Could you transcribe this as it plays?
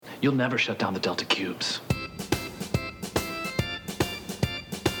You'll never shut down the Delta Cubes.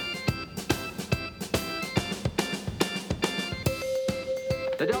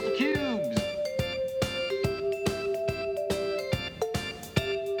 The Delta Cubes!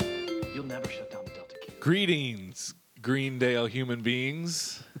 You'll never shut down the Delta Cubes. Greetings, Greendale human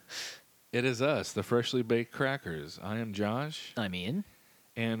beings. It is us, the Freshly Baked Crackers. I am Josh, I'm Ian.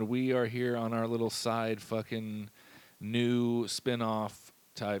 and we are here on our little side fucking new spin-off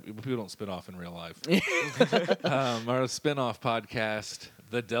type. People don't spin off in real life. Our spin-off podcast,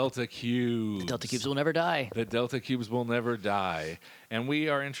 The Delta Cubes. The Delta Cubes will never die. The Delta Cubes will never die. And we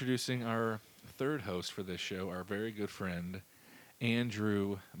are introducing our third host for this show, our very good friend,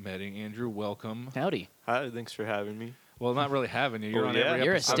 Andrew Medding. Andrew, welcome. Howdy. Hi, thanks for having me. Well, not really having you. You're on every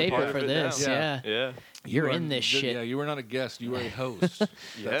You're a episode. staple part of for it this. now. Yeah. Yeah. You're You are- in this shit. Yeah, you were not a guest. You were a host.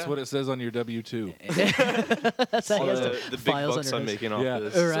 That's what it says on your W-2. That's how All he has the big files bucks under I'm his- making off Yeah.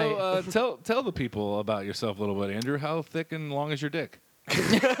 this. Right. So tell the people about yourself a little bit, Andrew. How thick and long is your dick?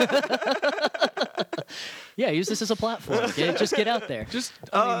 Yeah, use this as a platform. Just get out there. Just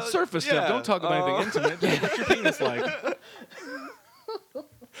surface stuff. yeah. Don't talk about anything intimate. What's your penis like?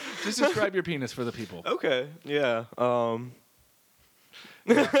 Just describe your penis for the people. Okay. Yeah. You're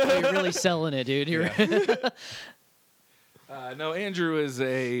really selling it, dude. No, Andrew is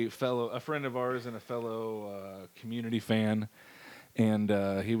a friend of ours and a fellow community fan, and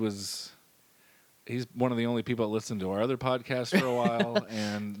he's one of the only people that listened to our other podcast for a while,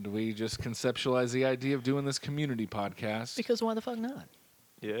 and we just conceptualized the idea of doing this community podcast. Because why the fuck not?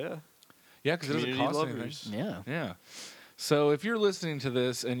 Yeah. Yeah, because it doesn't Community cost lovers. anything. Yeah. Yeah. So if you're listening to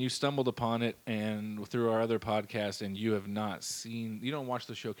this and you stumbled upon it and through our other podcast and you have not seen, you don't watch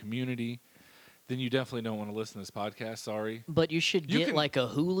the show Community, then you definitely don't want to listen to this podcast. Sorry. But you should You get can- like a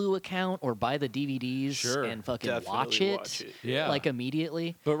Hulu account or buy the DVDs Sure. and fucking Definitely watch it. Yeah. like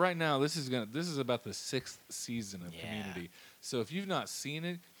immediately. But right now, this is about the 6th season of Yeah. Community. So if you've not seen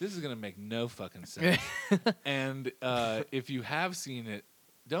it, this is gonna make no fucking sense. And if you have seen it,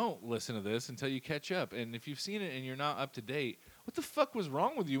 don't listen to this until you catch up. And if you've seen it and you're not up to date, what the fuck was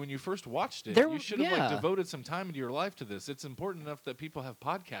wrong with you when you first watched it? There- You should have yeah. devoted some time into your life to this. It's important enough that people have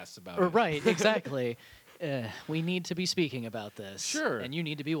podcasts about it. Right, exactly. We need to be speaking about this. Sure. And you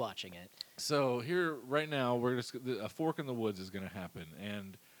need to be watching it. So here, right now, a fork in the woods is going to happen,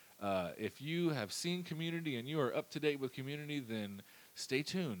 and if you have seen Community and you are up to date with Community, then stay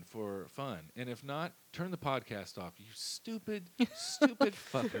tuned for fun. And if not, turn the podcast off. You stupid, stupid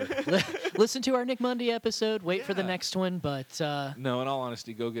fucker. Listen to our Nick Mundy episode. Wait for the Yeah. next one. But No, in all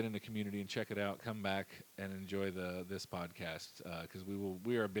honesty, go get into Community and check it out. Come back and enjoy this podcast because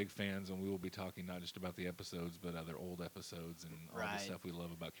we are big fans, and we will be talking not just about the episodes, but other old episodes and all the Right. stuff we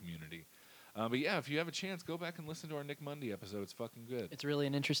love about Community. But yeah, if you have a chance, go back and listen to our Nick Mundy episode. It's fucking good. it's really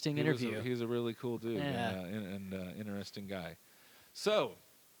an interesting He was interview. he's a really cool dude Yeah. and interesting guy. So,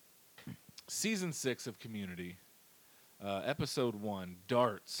 season 6 of Community, episode 1,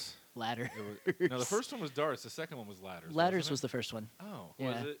 Darts. Ladder. No, the first one was Darts. The second one was Ladders. Ladders wasn't was it? the first one. Oh,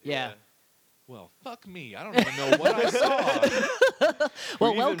 Yeah. it? Yeah. well, fuck me. I don't even know what I saw. Well, Were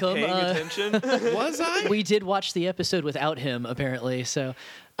you even welcome. paying attention? Was I? We did watch the episode without him, apparently. So,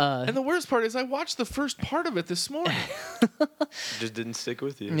 And the worst part is, I watched the first part of it this morning. Just didn't stick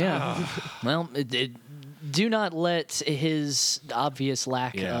with you. yeah. Well, do not let his obvious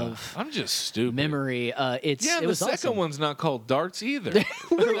lack of I'm just stupid. memory. Yeah, It the was second awesome. one's not called Darts either.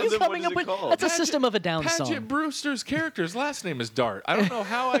 What are Then you what coming is up it with? called? That's a System of a Down Paget song. Brewster's character's last name is Dart. I don't know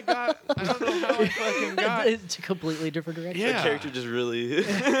how I fucking got. It's a completely different direction. Yeah. The character just really.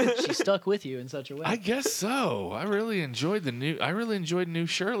 She stuck with you in such a way. I guess so. I really enjoyed New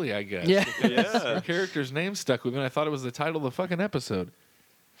Shirley, I guess. Yeah. Her Yeah. character's name stuck with me, and I thought it was the title of the fucking episode.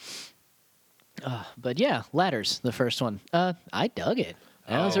 But yeah, Ladders, the first one. I dug it.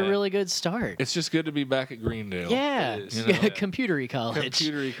 That was a Oh. really good start. It's just good to be back at Greendale. Yeah, It is. You know? computery college.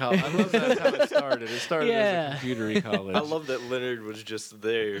 Computery college. I love that's how it started. It started Yeah. as a computery college. I love that Leonard was just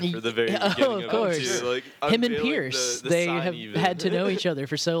there for the very Oh, beginning of of course. it, too. Like, Him and unveiling Pierce, the they sign have even. had to know each other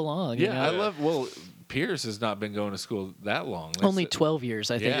for so long. you Yeah, know? I love. Well, Pierce has not been going to school that long. Only 12 years,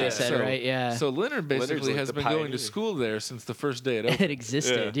 I think Yeah, they said, so- right? Yeah. So Leonard basically Leonard's like has the been going to pioneer. school there since the first day it opened. it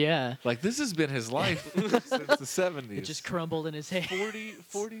existed, yeah. Like this has been his life since the 70s. It just crumbled in his hand.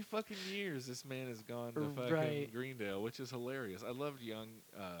 40 fucking years this man has gone to fucking Right. Greendale, which is hilarious. I loved young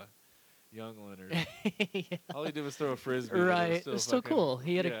Leonard. Yeah. All he did was throw a frisbee. but it was Right. still It's still fucking- cool.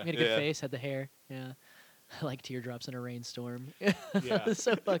 He had a yeah. good Yeah. face, had the hair. Yeah. Like teardrops in a rainstorm. Yeah.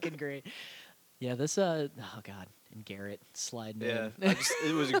 So fucking great. Yeah, this oh god, and Garrett sliding Yeah, in.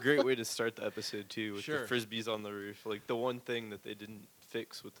 it was a great way to start the episode too, with Sure. the frisbees on the roof. Like the one thing that they didn't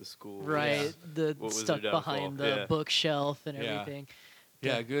fix with the school. Right, the What was stuck their behind downfall? the Yeah. bookshelf and Yeah. everything.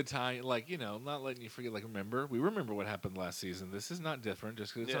 Yeah, good time. Like, not letting you forget. Like, we remember what happened last season. This is not different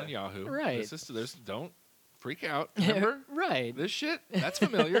just because it's on Yahoo. Right. Don't freak out. Remember? Right. This shit, that's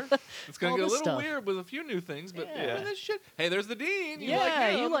familiar. It's going All to get a this little stuff. weird with a few new things, but Yeah. remember this shit. Hey, there's the dean. You Yeah,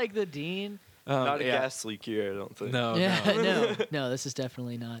 like you him. like the dean. Not a yeah. gas leak here, I don't think. No, Yeah, no. no, this is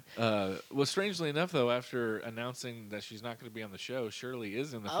definitely not. Well, strangely enough, though, after announcing that she's not going to be on the show, Shirley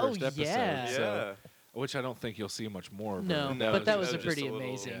is in the Oh, first episode. yeah. So, which I don't think you'll see much more of. No, her. No, but that just- was a just pretty a little-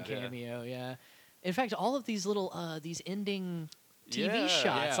 amazing yeah. cameo. Yeah. In fact, all of these little these ending TV Yeah.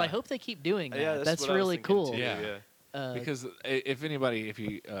 shots, Yeah. I hope they keep doing that. Yeah, that's what I was really thinking cool. too, Yeah. Uh, Because if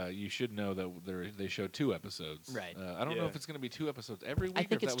you should know that they show 2 episodes. Right. I don't know Yeah. if it's going to be 2 episodes every week. I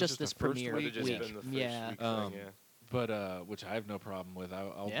think or if it's that was just the this first premiere Would week. have just week. been the first Yeah. week Um, thing, yeah. But which I have no problem with.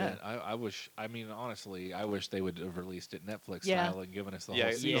 I'll Yeah. bet. I wish. I mean, honestly, I wish they would have released it Netflix Yeah. style and given us the Yeah,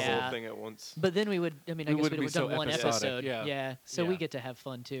 whole the season. Yeah. whole thing at once. but then we would. I mean, I We guess wouldn't we be would have so done one episodic, episode. yeah. So we Yeah. get to have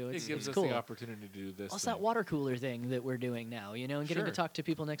fun too. It It's, gives it's us cool. the opportunity to do this. Also, thing. that water cooler thing that we're doing now, and getting to Sure. talk to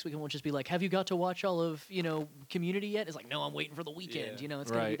people next week, and we'll just be like, "Have you got to watch all of Community yet?" It's like, "No, I'm waiting for the weekend." Yeah. It's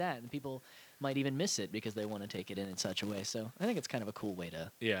gonna be Right. that, and people might even miss it because they want to take it in such a way. So I think it's kind of a cool way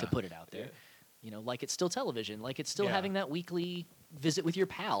to Yeah. put it out there. Like it's still television, like it's still Yeah. having that weekly visit with your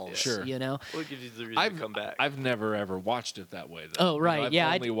pals. Sure. Well, it gives you the reason I've to come back. I've never ever watched it that way though. Oh, right. I've Yeah,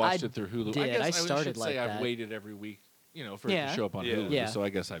 I only d- watched I it through Hulu. did. I guess I started should like say I've that. waited every week, for it Yeah. to show up on Yeah. Hulu. Yeah. So I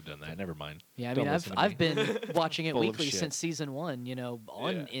guess I've done that. Never mind. Yeah, I Don't mean, listen I've to me. been watching it Full of weekly shit. since season 1.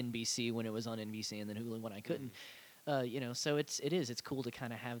 On Yeah. NBC when it was on NBC, and then Hulu when I couldn't. So it's cool to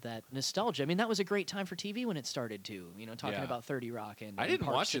kind of have that nostalgia. I mean, that was a great time for TV when it started too. Talking Yeah. about 30 Rock and I and didn't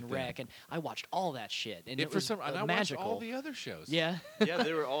Parks watch it and then. Rec, and I watched all that shit, and It it for was some, and I watched magical. all the other shows. Yeah, Yeah,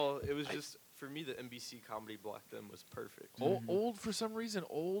 they were all. It was just for me. The NBC comedy block then was perfect. Old for some reason,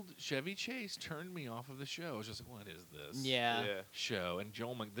 old Chevy Chase turned me off of the show. I was just like, what is this? yeah. Show and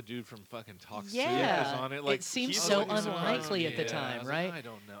Joel, the dude from fucking Talk Soup, Yeah. was on it. It Like seemed he's so like, he's unlikely on- at the yeah. time, I was right? Like, I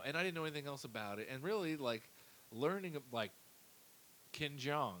don't know, and I didn't know anything else about it. And really, like learning like Ken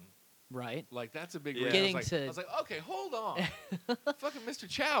Jeong, Right. like that's a big. Yeah. reason. Getting I was, to- like, I was like, okay, hold on, fucking Mr.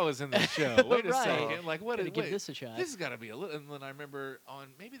 Chow is in this show. Wait a Right. second, like what? Gotta Is, give wait, this a shot. This has got to be a little. And then I remember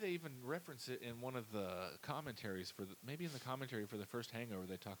maybe they even reference it in one of the commentaries maybe in the commentary for the first Hangover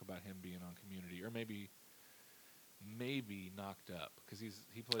they talk about him being on Community, or maybe Knocked Up because he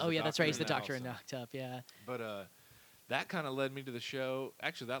plays. Oh the yeah, that's right. He's the that doctor in also. Knocked Up. Yeah, But that kind of led me to the show.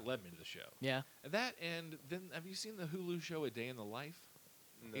 Actually, that led me to the show. yeah. That and then have you seen the Hulu show A Day in the Life?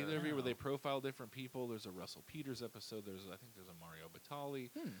 No. Either of you, where they No. profile different people. There's a Russell Peters episode. I think there's a Mario Batali.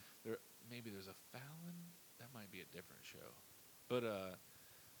 Maybe there's a Fallon. That might be a different show. But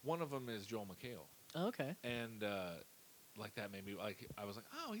one of them is Joel McHale, Oh, okay. and like that made me like I was like,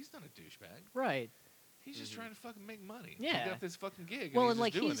 oh, he's not a douchebag. Right. He's just trying to fucking make money. Yeah. He got this fucking gig. Well, and and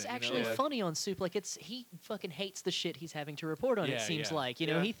like just doing he's it, actually you know? funny on Soup. Like he fucking hates the shit he's having to report on. Yeah, It seems yeah. like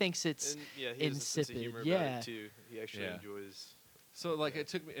Yeah. he thinks it's And, yeah, he has a sense of insipid. humor about Yeah. it too. He actually Yeah. enjoys. So like it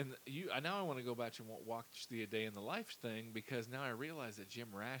took me, and now I want to go back and watch the A Day in the Life thing because now I realize that Jim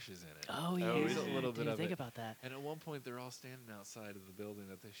Rash is in it. Oh yeah. he's a little bit Didn't of think it. about that. And at one point, they're all standing outside of the building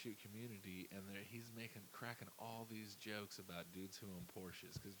that they shoot Community, and he's cracking all these jokes about dudes who own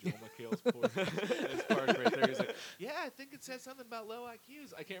Porsches because Joel McHale's Porsche is parked right there. He's like, "Yeah, I think it said something about low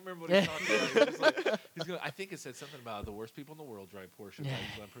IQs. I can't remember what he's talking about. He's just like, I think it said something about the worst people in the world drive Porsches.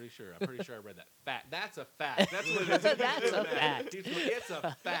 I'm pretty sure. I'm pretty sure I read that. Fact. That's a fact. That's what it is. That's a fact. It's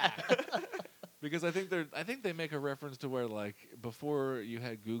a fact. Because I think they make a reference to where like before you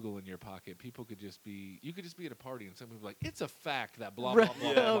had Google in your pocket, you could just be at a party and some people like, it's a fact that blah blah Right. blah.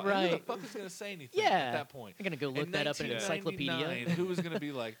 Yeah. blah, blah. Who Right. the fuck is gonna say anything Yeah. at that point? I'm gonna go look that up in an encyclopedia. 1999, who was gonna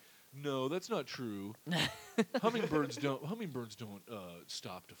be like, no, that's not true. Hummingbirds don't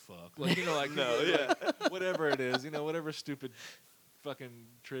stop to fuck. Like No, yeah. whatever it is, whatever stupid fucking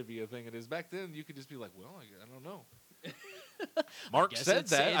trivia thing it is. Back then, you could just be like, well, I don't know. Mark guess said it's-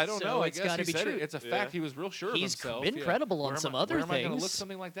 that. I it's- don't so know. I it's guess gotta he be said true. it. It's a Yeah. fact. He was real sure He's of himself. been yeah. credible on Where am some I- other where am I gonna look things.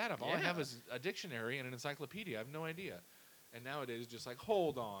 something like that up? All I have Yeah. is a dictionary and an encyclopedia. I have no idea. And nowadays, just like,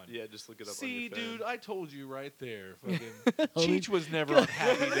 hold on. Yeah, just look it up. See, on your phone. dude, I told you right there. Fucking Cheech was never on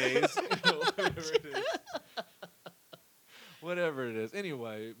Happy Days. Whatever it is. Whatever it is.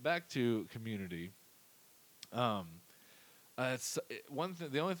 Anyway, back to Community. It's one thing.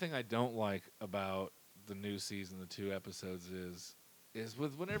 The only thing I don't like about the new season, the 2 episodes, is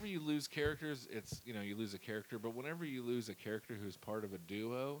with whenever you lose characters, it's you lose a character. But whenever you lose a character who's part of a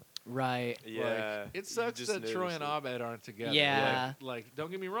duo, Right. Yeah. like, it you sucks just that Troy notice and it. Abed aren't together. Yeah. Like, don't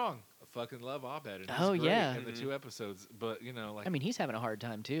get me wrong. fucking love Abed. And Oh, he's great yeah. in the 2 episodes, but like I mean, he's having a hard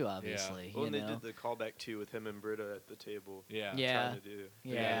time too, obviously. Well, you and they know? did the callback too with him and Britta at the table. yeah, Yeah. Trying to do the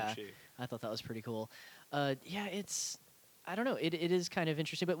Yeah. handshake. I thought that was pretty cool. Yeah, it's. I don't know. It is kind of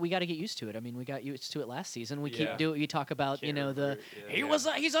interesting, but we got to get used to it. I mean, we got used to it last season. We Yeah. You talk about Can't the revert,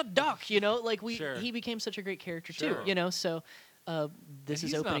 yeah. he's a duck. Like Sure. he became such a great character Sure. too. So this And is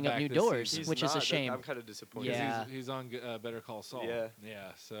he's not opening up back new this doors, season. He's which is a not. shame. I'm kind of disappointed. Yeah. He's on Better Call Saul. Yeah.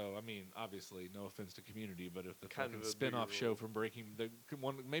 Yeah. So I mean, obviously, no offense to Community, but if the Kind fucking of a spin-off bigger show role. from Breaking, the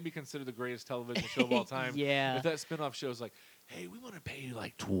one maybe considered the greatest television show of all time. Yeah. If that spin-off show is like, hey, we want to pay you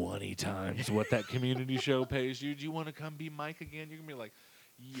like 20 times what that Community show pays you. Do you want to come be Mike again? You're gonna be like,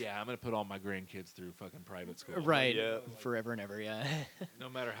 yeah, I'm gonna put all my grandkids through fucking private school. Right. Yeah. Forever and ever. Yeah. No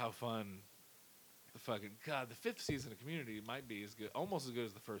matter how fun. The fucking God, the 5th season of Community might be as good, almost as good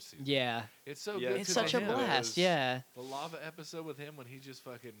as the 1st season. yeah. It's so Yeah, good. It's to such a him. blast. is. Yeah. The lava episode with him when he just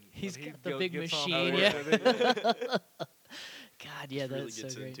fucking He's when he got the big gets on machine, board. God, yeah, Just really that's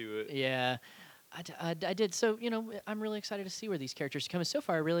gets so great. into it. Yeah. I did. So, I'm really excited to see where these characters come. So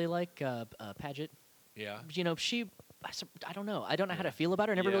far, I really like Paget. Yeah. I don't know. I don't know how to feel about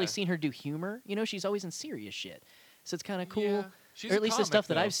her. I never really Yeah. seen her do humor. She's always in serious shit. So it's kind of cool. Yeah. She's Or a at least the comic, stuff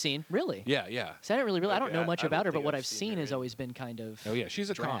that though. I've seen. Really. Yeah, yeah. So I don't really. I don't Okay, know I- much I about don't her, but think what I've I've seen seen her has in- always been kind of. Oh yeah, she's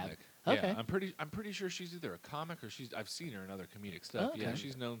a drab. comic. Okay. Yeah, I'm pretty sure she's either a comic or I've seen her in other comedic stuff. Oh, Yeah, okay.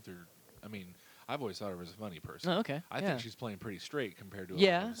 she's known through. I mean, I've always thought of her as a funny person. Oh, okay. I yeah. think she's playing pretty straight compared to a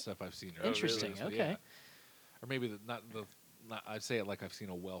Yeah. lot of the stuff I've seen her. Interesting, So, okay. yeah. Or maybe I'd say it like I've seen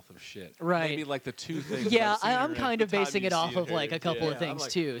a wealth of shit. Right. Maybe like the 2 things. Yeah, I've seen her I'm in. kind of the time basing you've it off seen of her. like a couple Yeah, of I'm things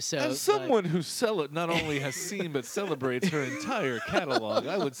like, too. So As someone who not only has seen but celebrates her entire catalog,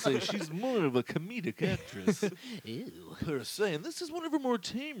 I would say she's more of a comedic actress Ew. per se, and this is one of her more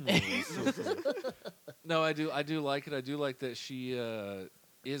tame roles. No, I do like it. I do like that she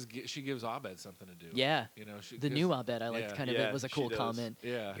she gives Abed something to do. Yeah. The The new Abed, I liked. yeah. Kind of Yeah, it was a she cool does. comment.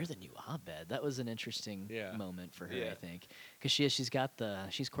 Yeah. You're the new Abed. That was an interesting Yeah. moment for her, Yeah. I think, because she's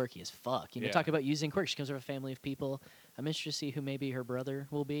quirky as fuck. Yeah. Talk about using quirks. She comes from a family of people. I'm interested to see who maybe her brother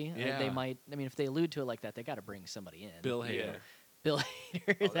will be. Yeah. They might. I mean, if they allude to it like that, they got to bring somebody in. Bill Yeah. Hader. Bill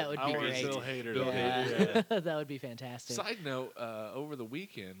Hader. Oh, that would I be want great. Bill Hader. Bill yeah. Hader, that would be fantastic. Side note: over the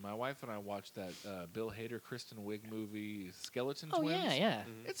weekend, my wife and I watched that Bill Hader, Kristen Wiig movie, Skeleton Oh Twins. yeah, yeah.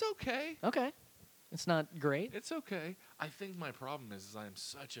 Mhm. It's okay. Okay, it's not great. It's okay. I think my problem is I am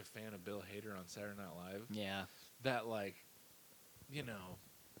such a fan of Bill Hader on Saturday Night Live Yeah. that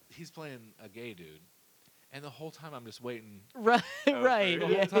he's playing a gay dude, and the whole time I'm just waiting. Right. Oh, right. The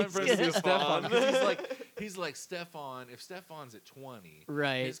fair. Yeah. whole time for us to it's see good. Stefan, 'cause he's like Stefan. If Stefan's at 20,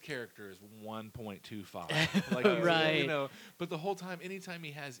 Right. his character is 1.25. Like he's, Right. But the whole time, anytime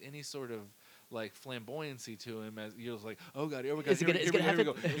he has any sort of like flamboyancy to him, as you're just like, oh god, here we go, Is it gonna- here we it's go, gonna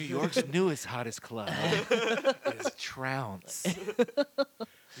here we go. New York's newest hottest club is Trounce.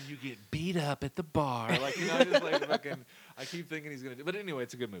 You get beat up at the bar, just like fucking. I keep thinking he's gonna do, but anyway,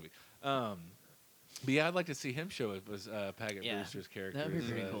 it's a good movie. But yeah, I'd like to see him show it was Paget Yeah, Brewster's character, that'd be his,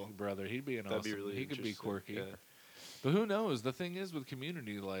 pretty cool. brother. He'd be an That'd awesome. be really he could be interesting, quirky, yeah. but who knows? The thing is with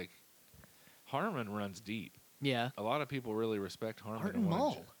Community, like Harmon runs deep. Yeah. A lot of people really respect Harmon. Martin and wanna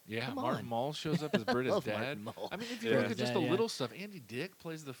Mull. ju- Yeah, Come Martin on. Mull shows up as Britta's Love dad. Martin Mull. I mean, if you Yeah. look at just Dad, the yeah. little stuff, Andy Dick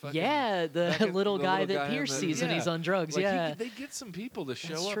plays the fucking Yeah, the fucking- little the guy little that guy in Pierce the- sees when yeah. he's on drugs. Like, yeah. they get some people to show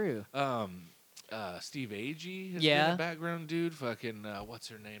That's up. true. Steve Agee has Yeah. been a background dude. Fucking what's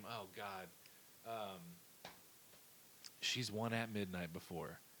her name? Oh God, she's one at midnight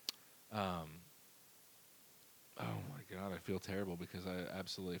before. Oh my God, I feel terrible because I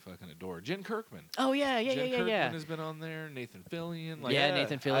absolutely fucking adore her. Jen Kirkman. Oh yeah, yeah, Jen yeah, yeah, Kirkman yeah. has been on there. Nathan Fillion. Yeah,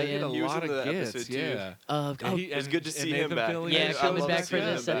 Nathan I get a Fillion. He was lot in of the gets. episode, too. Yeah. Oh, He- It was and- good to and see Nathan him back. Fillion yeah, I coming love back to for see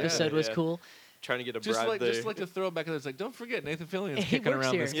him this back. episode was Yeah. cool. Trying to get a Just bribe like there. just like a throwback. It's like, don't forget Nathan Fillion's He kicking works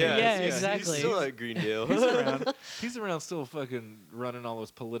around here. this Yeah, game. he's- exactly. He's still at Greendale. He's around. He's around still fucking running all those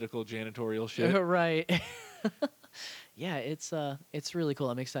political janitorial shit. Right. Yeah, it's really cool.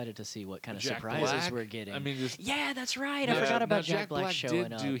 I'm excited to see what kind of Jack surprises Black, we're getting. I mean, just yeah, that's right. Yeah. I forgot about now, Jack Black showing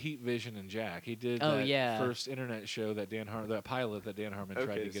did up. do Heat Vision and Jack. He did Oh, that yeah. first internet show that that pilot that Dan Harmon tried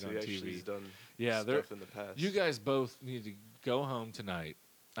to Okay, get so on he actually TV. has done Yeah, they're- stuff in the past. You guys both need to go home tonight.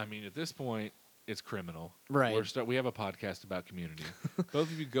 I mean, at this point, it's criminal. Right. We have a podcast about Community.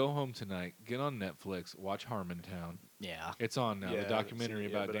 Both of you go home tonight, get on Netflix, watch Harmontown. Yeah. It's on now. Yeah, I the haven't documentary seen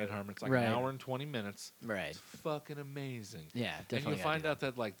it yet, about but Dan I- Harmon. It's like Right. an hour and 20 minutes. Right. It's fucking amazing. Yeah, And definitely. you'll find out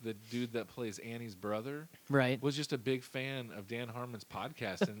that like the dude that plays Annie's brother Right. was just a big fan of Dan Harmon's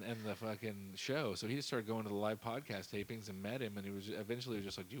podcast and the fucking show. So he just started going to the live podcast tapings and met him, and he was eventually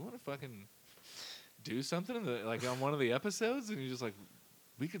just like, "Do you want to fucking do something on one of the episodes?" And he just like,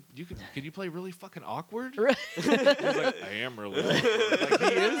 Can you play really fucking awkward? Right. He's like, I am really awkward. Like,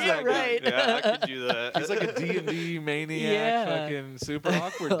 he is that guy. Right. Yeah, I could do that. He's like a D&D maniac, Yeah. fucking super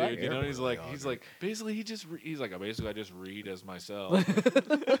awkward I dude. You know, am he's really like, basically he's like, basically I just read as myself.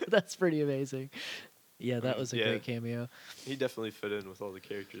 That's pretty amazing. Yeah, that mean, was a yeah. great cameo. He definitely fit in with all the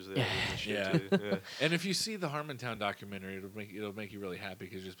characters they Yeah. had in the Yeah. show too. Yeah. And if you see the Harmontown documentary, it'll make you really happy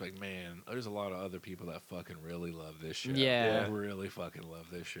because just like, man, there's a lot of other people that fucking really love this show. Yeah. Really fucking love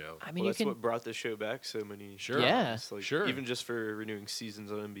this show. I mean, Well, you that's can. what brought the show back so many Sure. Yeah. times, like, Sure. even just for renewing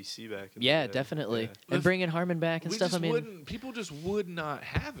seasons on NBC back in the Yeah, day. definitely. Yeah. And If- bringing Harmon back and We stuff. just I mean, wouldn't. People just would not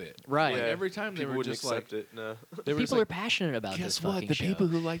have it. Right. Like, Yeah. every time they People were wouldn't just like, accept it. No. they were just people are like, passionate about guess this what? fucking The show. people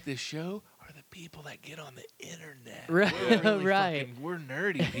who like this show are the people that get on the internet. Right, We're really right. We're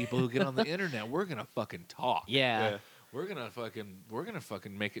nerdy people who get on the internet. We're gonna fucking talk. Yeah. We're gonna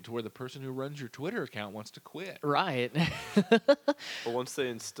fucking make it to where the person who runs your Twitter account wants to quit. Right. But once they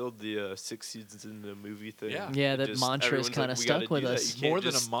instilled the 6 seasons in the movie thing, Yeah. Yeah, it that just- mantra's everyone's like, kinda "We gotta stuck with do that. us. You can't More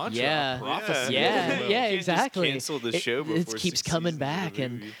than just- a mantra, Yeah. a prophecy. Yeah, if you yeah, will. You can't just exactly. cancel the It- show it before keeps 6 coming seasons of back the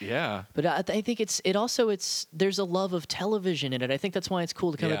and- movie. Yeah. But I think it's there's a love of television in it. I think that's why it's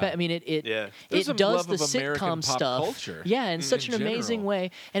cool to come Yeah. back. I mean, it Yeah. There's it some does love the of American sitcom pop stuff. culture Yeah, in such an in amazing general.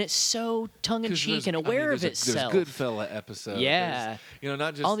 way, and it's so tongue in 'Cause cheek there's- and I mean, aware of there's itself. There's Goodfella episodes. Yeah. There's, you know,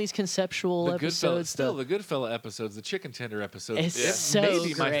 not just All these conceptual the Goodfella, episodes. still the Goodfella episodes, the Chicken Tender episodes. It's It's so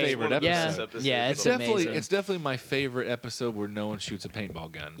maybe my great. favorite One of the Yeah. best episode. episodes Yeah, of it's all amazing. time. It's definitely my favorite episode where no one shoots a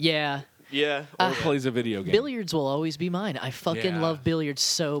paintball gun Yeah. Yeah. or plays a video game. Billiards will always be mine. I fucking Yeah. love billiards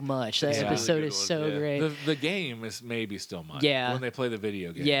so much. That It's a really episode good is one, so yeah. great. The game is maybe still mine. Yeah. When they play the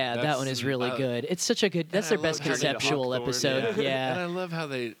video game. Yeah, that one is really good. It's such a good. That's I their best love how they conceptual Hawthorne, episode. And Yeah. I love how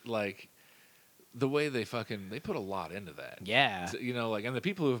they like the way they put a lot into that. Yeah. So, you know, like, and the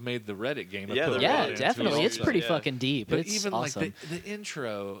people who have made the Reddit game have Yeah, put a the lot Yeah, into definitely. it It's also. pretty Yeah. fucking deep. But It's even awesome. like the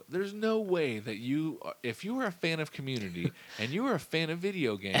intro, there's no way that if you are a fan of Community and you are a fan of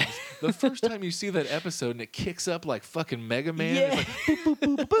video games, the first time you see that episode and it kicks up like fucking Mega Man, Yeah. it's like boop,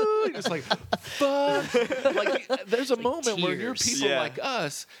 boop, boop, boop, and it's like fuck. Like there's a like moment where you're tears. people Yeah. like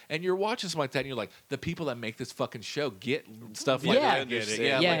us and you're watching something like that and you're like, the people that make this fucking show get stuff like Yeah. that. Get it. Understand.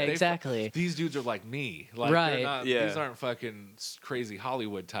 Yeah, Yeah, like exactly. These dudes are like me. Like Right. they're not, Yeah. these aren't fucking crazy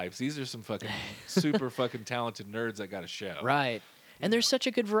Hollywood types. These are some fucking super fucking talented nerds that got a show. Right. And there's such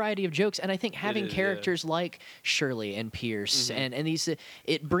a good variety of jokes, and I think having is, yeah. characters like Shirley and Pierce Mm-hmm. and these,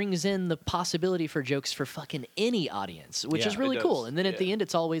 it brings in the possibility for jokes for fucking any audience, which Yeah, is it really cool. does, And then at the yeah. end,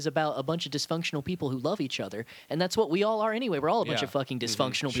 it's always about a bunch of dysfunctional people who love each other, and that's what we all are anyway. We're all a bunch Yeah. of fucking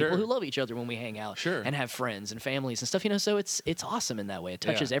dysfunctional Sure. people who love each other when we hang out, Sure. and have friends and families and stuff. You know, so it's awesome in that way. It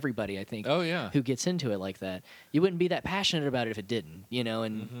touches Yeah. everybody, I think. Oh, yeah. Who gets into it like that? You wouldn't be that passionate about it if it didn't, you know.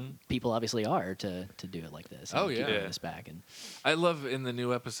 And people obviously are to do it like this. And Oh, keep yeah. bringing Yeah. this back and. I love in the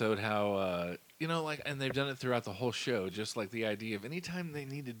new episode how you know, like, and they've done it throughout the whole show. Just like the idea of anytime they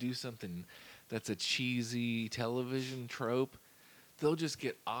need to do something that's a cheesy television trope, they'll just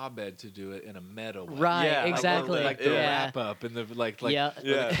get Abed to do it in a meta way. Right, Yeah, I love exactly. that. Like the yeah. wrap up and the like yeah,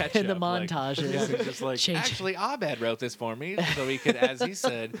 Yeah. the catch and the up, like, montages. yeah, they're just like, Change- actually, Abed wrote this for me so he could, as he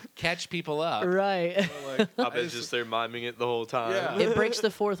said, catch people up. Right. Like, I bet just they're miming it the whole time. Yeah. It breaks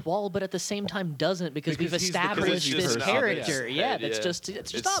the fourth wall, but at the same time doesn't because we've Because he's the established crazy this person. character. Abed's Yeah, head, that's yeah. just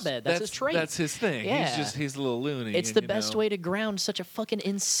it's just It's- Abed. That's his trait. That's his thing. Yeah. He's a little loony. It's and, the you best know. way to ground such a fucking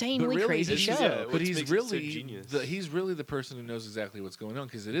insanely crazy it's- show. yeah, But which he's makes it so really genius. he's really the person who knows exactly what's going on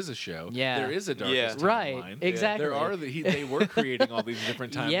because it is a show. Yeah. There is a darkest Yeah. Right, timeline. exactly. There are they were creating all these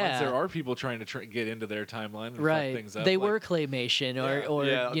different timelines. Yeah. There are people trying to get into their timeline and fuck Right. things up. They like, were claymation Yeah. or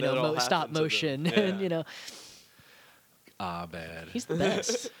Yeah, you know that all stop happened to them. motion Yeah. and you know Abed. he's the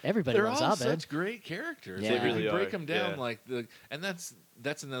best. Everybody They're loves all Abed. such great characters. Yeah. Like, They if really you break are, them down, yeah. like and that's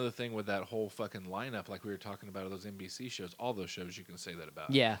another thing with that whole fucking lineup. Like we were talking about those NBC shows, all those shows you can say that about.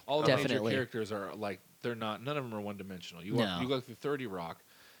 Yeah, all the definitely. major characters are like none of them are one dimensional. You No. you go through 30 Rock,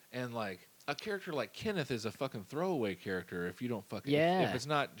 and like a character like Kenneth is a fucking throwaway character if you don't fucking Yeah. if it's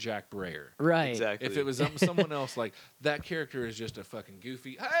not Jack Breyer. Right. Exactly. If it was someone else, like that character is just a fucking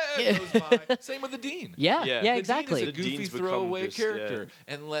goofy. Hey, Yeah. goes by. Same with the Dean. Yeah, Yeah. yeah, The exactly. The Dean is a The goofy Dean's become throwaway just- character,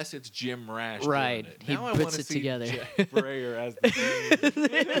 unless it's Jim Rash. Right. Doing it. He Now I puts wanna it see together. Jack Breyer as the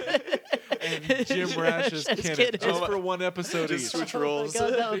Dean. and Jim Rash as as Kenneth, Kenneth. just for one episode Just each. switch Oh my roles.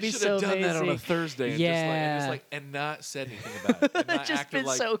 God, that would They be should so have done amazing. that on a Thursday, and Yeah. and not said anything about it. And It's not just acted been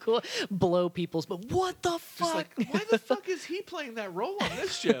like, so cool. Blow people's, but what the just fuck? like, why the fuck is he playing that role on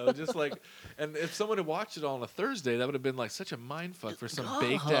this show? Just like, and if someone had watched it on a Thursday, that would have been like such a mind fuck for some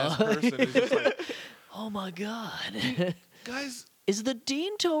baked ass person who's just like, Oh my god. guys, Is the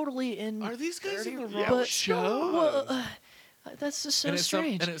Dean totally in? are these guys in the Dirty wrong But- show? Well, That's just so and it's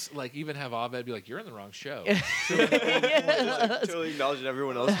strange. and it's like even have Abed be like, "You're in the wrong show." Like, totally acknowledging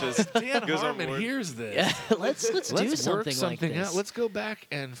everyone else just Dan goes on Harmon board. hears this. Yeah, let's do Let's work something like something this. out. Let's go back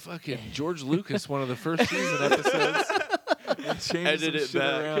and fucking George Lucas one of the first season episodes. And change Edit some it shit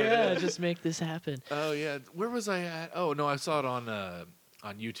back. around. yeah, just make this happen. Oh yeah. Where was I at? Oh no, I saw it on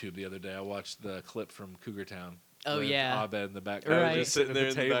YouTube the other day. I watched the clip from Cougar Town. Oh, with yeah. Abed in the back. Right. Just sitting Sitting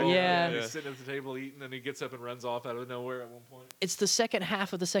at the there in the table. back. Yeah. He's sitting at the table eating, and he gets up and runs off out of nowhere at one point. It's the second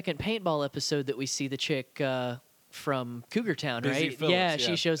half of the second paintball episode that we see the chick from Cougar Town, Busy right? Phillips, yeah, yeah.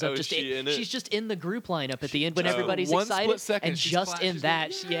 she shows up Oh, is just she in it? she's just in the group lineup at the end when just- everybody's one excited, split second, and she's just clapping, in she's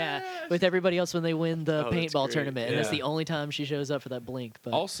that, going, yeah, "Yes!" with everybody else when they win the Oh, that's paintball great. tournament, and that's Yeah. the only time she shows up for that blink.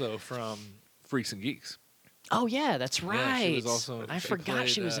 But Also from Freaks and Geeks. oh yeah, that's right. Yeah, she was also. I she forgot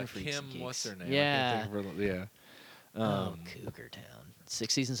she played, was in Freaks Kim, and Geeks. what's her name? I Yeah. can't think of her, yeah. Oh, Cougar Town.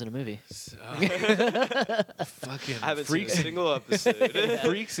 6 seasons in a movie. Fucking I haven't Freaks, seen a single episode.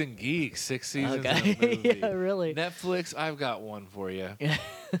 Freaks and Geeks, 6 seasons Okay. in a movie. Yeah, really. Netflix, I've got one for you. Yeah.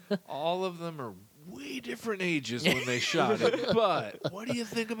 All of them are way different ages when they shot it. But what do you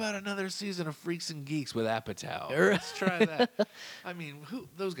think about another season of Freaks and Geeks with Apatow? Let's try that. I mean,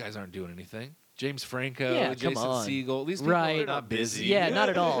 those guys aren't doing anything. James Franco, Yeah, come Jason on. Segel. These people Right. are not busy. Yeah, not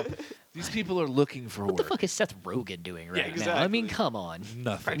at all. These people are looking for What the work. fuck is Seth Rogen doing right Yeah, now? I mean, exactly. come on.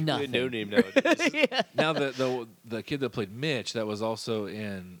 Nothing. Nothing. No name nowadays. Yeah. Now the kid that played Mitch, that was also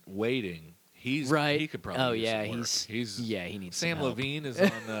in Waiting. He's Right. He could probably. Oh, use yeah, some work. he's yeah, he needs Sam some help. Levine is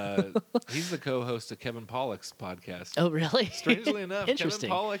on. He's the co-host of Kevin Pollak's podcast. Oh, really? Strangely enough, Kevin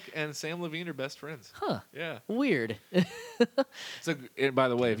Interesting. Pollak and Sam Levine are best friends. Huh. Yeah. Weird. So, and by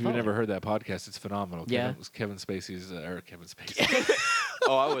the way, if you've Pollak. never heard that podcast, it's phenomenal. Yeah. Kevin Spacey's or Kevin Spacey.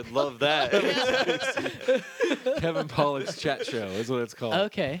 Oh, I would love that. Kevin Pollak's chat show is what it's called.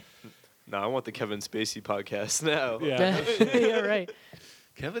 Okay. No, I want the Kevin Spacey podcast now. Yeah. Yeah, right.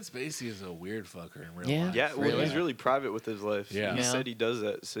 Kevin Spacey is a weird fucker in real Yeah. life. Yeah, well, Really? he's really private with his life. Yeah. He Yeah. said he does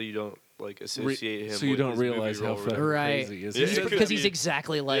that so you don't like associate him. So you with don't his movie realize how role or fucking whatever. Right. crazy he is. Yeah, He it said- could Because be- he's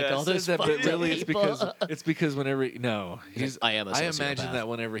exactly like Yeah, all it those says that, fucked but up really people. it's because whenever he's I am a I imagine sociopath. that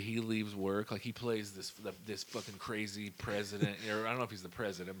whenever he leaves work, like he plays this fucking crazy president, or I don't know if he's the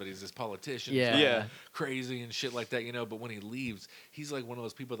president, but he's this politician, Yeah. who's Yeah. crazy and shit like that, you know. But when he leaves, he's like one of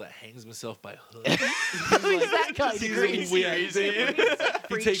those people that hangs himself by hook. He's that kind of He's crazy. he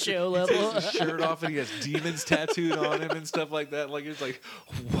Freak takes, show he level. takes his shirt off and he has demons tattooed on him and stuff like that. Like it's like,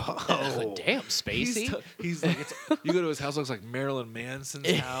 whoa, Damn, Spacey. He's like, you go to his house, it looks like Marilyn Manson's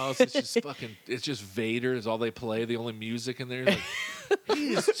house. It's just fucking, it's just Vader is all they play. The only music in there. Like,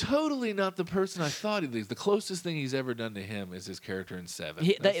 he is totally not the person I thought he is. The closest thing he's ever done to him is his character in Seven.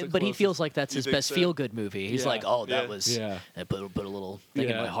 That's the But he closest- feels like that's You his think best so? feel-good movie. He's Yeah. like, oh, that Yeah. was, Yeah. I put a little thing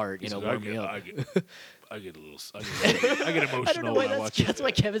in my heart, He's like, warm me up. I get a little, I get emotional I don't know why when I watch that's it.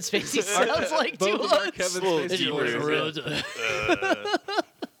 what Kevin Spacey sounds like to Both of our us. Kevin Well, Spacey you voices, were- yeah.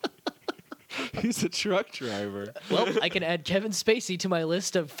 He's a truck driver. Well, I can add Kevin Spacey to my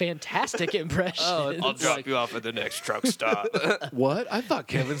list of fantastic impressions. I'll drop you off at the next truck stop. What? I thought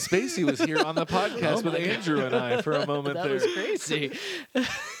Kevin Spacey was here on the podcast Oh with my Andrew and I for a moment That there. was crazy.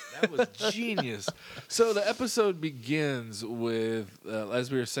 That was genius. So the episode begins with,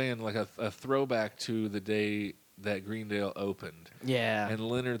 as we were saying, like a throwback to the day that Greendale opened. Yeah. And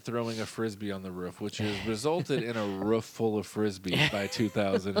Leonard throwing a frisbee on the roof, which has resulted in a roof full of frisbees by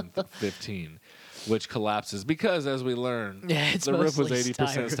 2015, which collapses because, as we learn, Yeah, it's the roof was mostly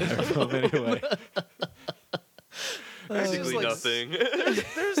 80% styrofoam anyway. Basically like- nothing.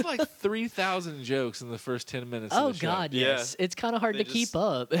 There's like 3,000 jokes in the first 10 minutes Oh of the show. God, Yeah. yes. It's kind of hard They to keep just-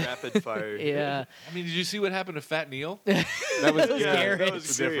 up. Rapid fire. Yeah. I mean, did you see what happened to Fat Neil? That was, was Garrett. That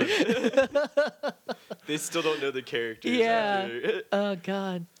was great. They still don't know the characters. Yeah. after. Oh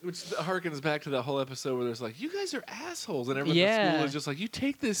God. Which harkens back to that whole episode where there's like, you guys are assholes, and everyone in Yeah. school is just like, you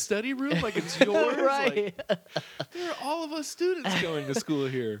take this study room like it's yours. Right. Like, there are all of us students going to school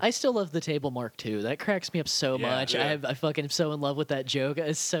here. I still love the table mark too. That cracks me up so Yeah, much. yeah. I fucking am so in love with that joke.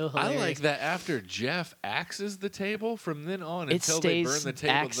 It's so I hilarious. like that after Jeff axes the table, from then on It until they burn stays the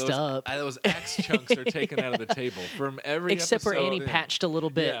table, axed up. those axe chunks are taken out of the table from every Except for episode Annie in. patched a little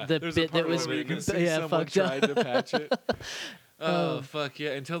bit. Yeah, the there's a bit part that was where you can see someone fucked up. tried to patch it. Oh fuck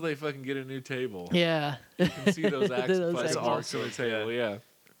yeah! Until they fucking get a new table. Yeah. You can see those axe Those fucking axe marks on the marks, table. Yeah.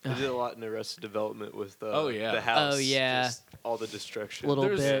 They did a lot in Arrested Development with Oh, yeah. the house. Oh, yeah. Just all the destruction. Little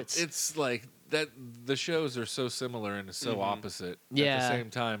There's- bits. It's like that. The shows are so similar and so opposite at Yeah. the same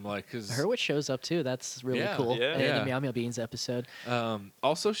time. Like, cause Hurwitz shows up too. That's really Yeah, cool. yeah. And Yeah. the Meow Meow Beans episode.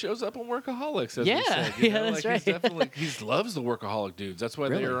 also shows up on Workaholics. As Yeah, we said, you yeah, know? that's like, He's right. definitely he loves the Workaholic dudes. That's why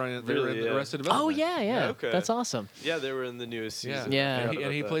Really? they're in Really, yeah. Arrested Development. Oh yeah, yeah. Okay. That's awesome. Yeah, they were in the newest Yeah, season. Yeah. I And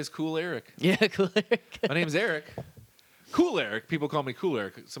forgot he about that. plays Cool Eric. Yeah, cool. My name's Eric. Cool Eric. People call me Cool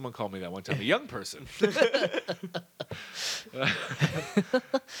Eric. Someone called me that one time. A young person.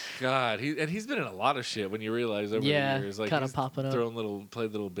 God, he's been in a lot of shit when you realize over Yeah, the years, like kinda he's popping up.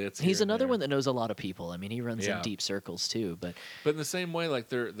 played little bits. He's here and another there. one that knows a lot of people. I mean, he runs in Yeah. deep circles too. But But in the same way, like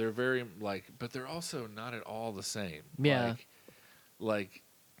they're very like, but they're also not at all the same. Yeah. Like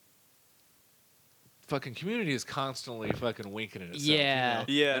fucking Community is constantly fucking winking at itself. Yeah. You know?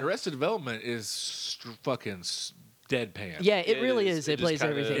 Yeah. And Arrested Development is fucking deadpan. yeah, it Yeah, really is. is. It just plays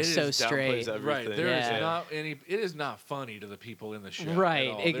kinda- everything it so is straight. downplays Right. everything. There is Yeah. not any. It is not funny to the people in the show. at Right.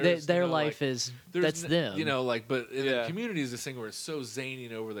 all. Their you know, life like, is there's that's them. You know, like, but in Yeah. the Community is this thing where it's so zany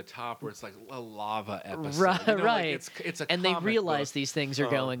and over the top, where it's like a lava episode. Right, You know, like, right. it's a and they comic realize book. these things are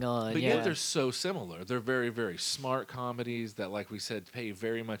going on. But yeah. yet they're so similar. They're very, very smart comedies that, like we said, pay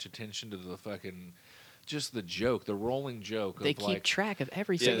very much attention to the fucking, just the joke, the rolling joke. They of keep like, track of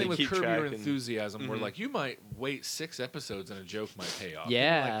every same Yeah, thing single. they with keep Curb Your track and- Enthusiasm, where Mhm. like you might wait 6 episodes and a joke might pay off. And you're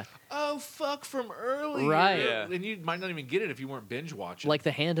Yeah. like, oh fuck, from earlier. Right. Yeah. And you might not even get it if you weren't binge watching. Like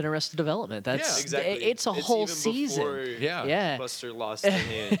the hand in Arrested Development. That's Yeah. Exactly. It's a whole even season. before Yeah. Yeah. Buster lost the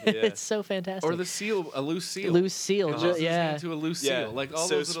hand. Yeah. It's so fantastic. or the seal, a loose seal. Loose seal. And ju- tosses his yeah. hand to a loose Yeah, seal. Like all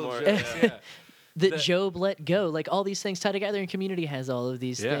so those little smart. jokes. Yeah. Yeah. that that- Job let go. Like all these things tie together, and Community has all of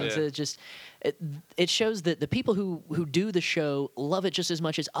these Yeah. things. Yeah. It just it shows that the people who do the show love it just as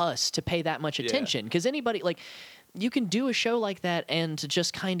much as us to pay that much Yeah. attention. Because anybody like. You can do a show like that and to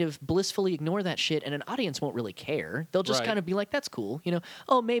just kind of blissfully ignore that shit, and an audience won't really care. They'll just Right. kind of be like, "That's cool," you know.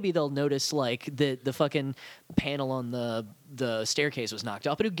 Oh, maybe they'll notice like the fucking panel on the staircase was knocked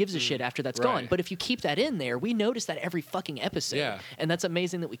off, but who gives a shit after that's gone? Right. But if you keep that in there, we notice that every fucking episode, Yeah. and that's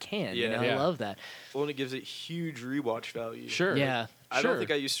amazing that we can. You Yeah. know, Yeah. I love that. Well, and it gives it huge rewatch value. Sure. Yeah. I Sure. don't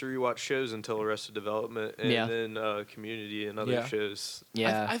think I used to rewatch shows until Arrested Development and Yeah. then Community and other Yeah. shows.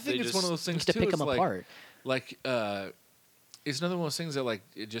 Yeah, I think They it's one of just- those you things have to too. pick it's them like, apart. Like, it's another one of those things that like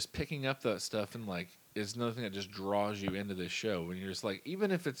just picking up that stuff and like is another thing that just draws you into this show. When you're just like,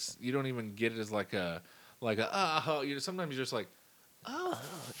 even if it's you don't even get it as like a you know, sometimes you're just like, oh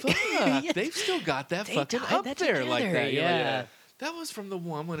fuck, Yeah. they've still got that They fucking tied up that there like together, that. You're like, yeah. that was from the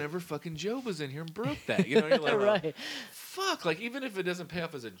one whenever fucking Job was in here and broke that. You know, you're like, Right. fuck. Like even if it doesn't pay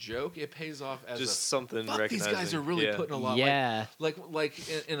off as a joke, it pays off as Just a something fuck. These guys recognizing. are really Yeah. putting a lot. Yeah. Like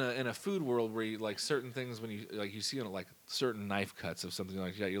in a food world where you like certain things when you like you see like certain knife cuts of something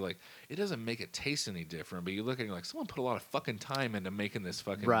like that, you're like it doesn't make it taste any different. But you look at it and you're like someone put a lot of fucking time into making this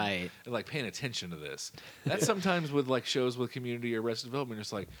fucking Right. and like paying attention to this. That's sometimes with like shows with Community or Arrested Development,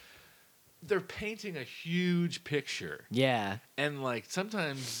 it's like they're painting a huge picture. Yeah. And like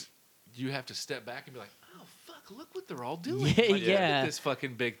sometimes you have to step back and be like, oh fuck, look what they're all doing. Yeah, Like, look yeah. at this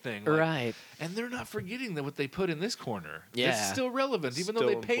fucking big thing. Like, Right. And they're not forgetting that what they put in this corner. It's Yeah. still relevant, even though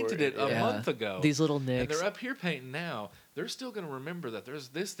Still they painted it a important, yeah. month ago. These little and nicks. they're up here painting now. They're still going to remember that there's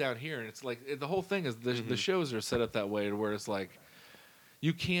this down here, and it's like the whole thing is the shows are set up that way to where it's like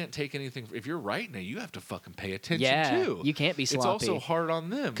you can't take anything. If you're writing it, you have to fucking pay attention Yeah, too. you can't be It's sloppy. also hard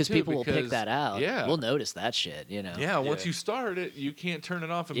on them Because too, people will pick that out. Yeah, We'll notice that shit, you know. yeah. Once Yeah. you start it, you can't turn it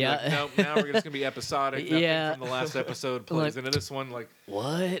off and Yeah. be like, nope. Now we're just gonna be episodic. Nothing Yeah. from the last episode plays Like- into this one. Like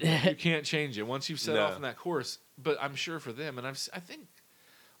What? you can't change it once you've set No. off on that course. But I'm sure for them, and I think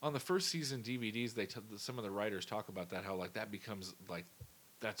on the first season DVDs, some of the writers talk about that how like that becomes like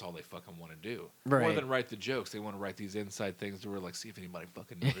that's all they fucking want to do. More Right. than write the jokes, they want to write these inside things to where like see if anybody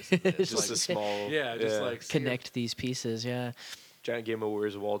fucking notices this. Just Just like, a small. yeah, just like see if- Connect these pieces, yeah. Giant Game of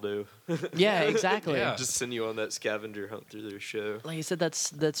Where's Waldo. Yeah, exactly. Yeah. Just send you on that scavenger hunt through their show. Like you said, that's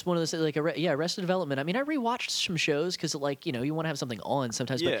one of those like Arrested Development. I mean, I rewatched some shows because like you want to have something on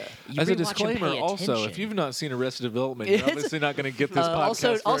sometimes. Yeah. But you As a rewatch and disclaimer, pay also, if attention. you've not seen Arrested Development, you're It's- obviously not going to get this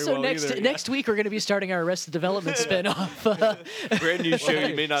podcast also very well next either. next week we're going to be starting our Arrested Development spinoff. Brand new show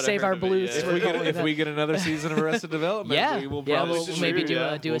you may not have Save heard our of it blues yet. for going If we get another season of Arrested Development, Yeah, we will yeah, probably we'll just maybe do do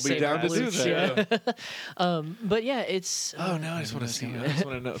that. a do We'll a be Save down Our to do Blues, that, yeah. But yeah, it's Oh, now I just want to see. going. I just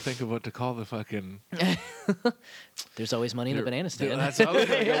want to think of what to call the fucking. There's always money in the banana stand. That's what I was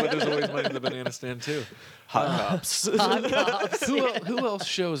gonna go with. There's always money in the banana stand too. Hot Cops. Hot Cops. Who else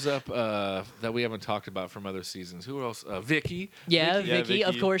shows up that we haven't talked about from other seasons? Who else? Vicky. Yeah, Vicky. Yeah, Vicky,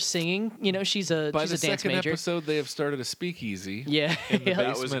 of Vicky. course, singing. You know, she's a By she's the a dance second major. episode, they have started a speakeasy. Yeah, In the yeah. That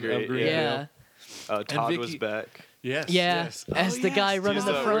was basement great, of Greenville. yeah. Todd was Vicky- back. Yes. Yeah, yes. as the guy He running was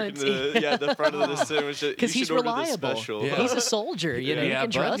the working front. the front of the sandwich. Because he's reliable. Yeah. He's a soldier, you know, you Yeah, can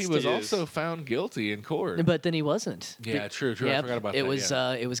but trust he was him. also found guilty in court. But then he wasn't. Yeah, true. I Yep, forgot about it that. was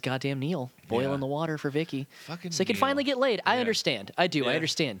yeah. it was goddamn Neil boiling Yeah. the water for Vicky, Fucking so he could Neil. finally get laid. I Yeah. understand. I do. I Yeah.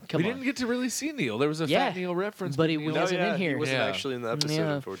 understand. Come we on. didn't get to really see Neil. There was a Yeah, Fat Neil reference, but he Neil- wasn't in here. He wasn't Yeah. actually in the episode,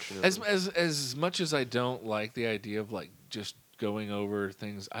 Yeah. unfortunately. As much as I don't like the idea of like just going over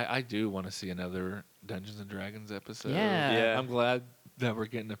things, I do want to see another Dungeons and Dragons episode. Yeah. Yeah. I'm glad that we're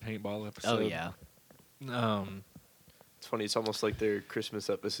getting a paintball Oh episode. yeah. It's funny. It's almost like their Christmas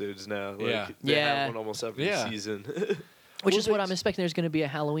episodes now. Like, Yeah. They Yeah. have one almost every Yeah. season. Which Well, is what they- I'm expecting. There's going to be a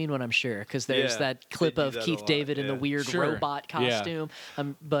Halloween one, I'm sure, because there's Yeah, that they clip do of that a Keith lot, David in the yeah. weird Sure. robot Yeah. costume.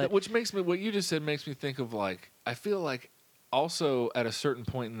 But Which makes me, what you just said makes me think of like, I feel like also at a certain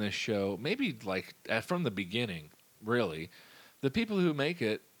point in this show, maybe like from the beginning, really, the people who make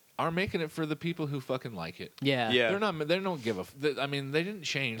it are making it for the people who fucking like it. yeah, Yeah. They're not. They don't give a. I mean, they didn't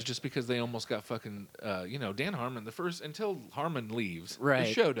change just because they almost got fucking. Dan Harmon. The first until Harmon leaves, Right.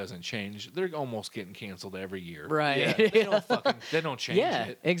 the show doesn't change. They're almost getting canceled every year. right. Yeah. They don't fucking. They don't change yeah,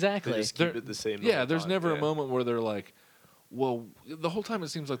 it. They exactly. just keep There- it the same. the Yeah, whole there's time, never yeah. a moment where they're like, well, the whole time it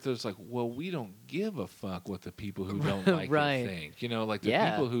seems like there's like, well, we don't give a fuck what the people who don't like Right. it think. You know, like the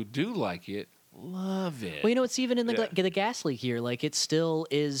Yeah. people who do like it love it. Well, you know, it's even in the Yeah. the gas leak here. Like, it still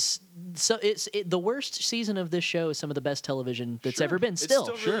is. So the worst season of this show is some of the best television that's Sure. ever been. It's Still,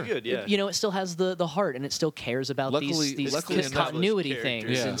 still Sure. really good. Yeah. You know, it still has the heart, and it still cares about Luckily- these luckily enough- continuity characters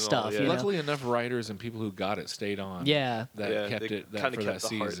things and and all, stuff. yeah. You know? Luckily enough, writers and people who got it stayed on. Yeah. that Yeah, kept they it that kinda for kept that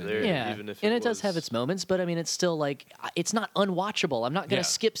the heart season. there. Yeah, even if and it it does have was- its moments, but I mean, it's still like it's not unwatchable. I'm not going to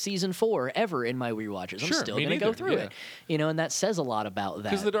Yeah. skip season 4 ever in my rewatches. I'm Sure, still me going to go neither, through yeah. it, you know, and that says a lot about that.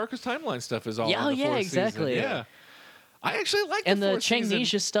 Because the Darkest Timeline stuff is all. Yeah, in the oh, yeah, fourth exactly. Season. Yeah, I actually like and the fourth season.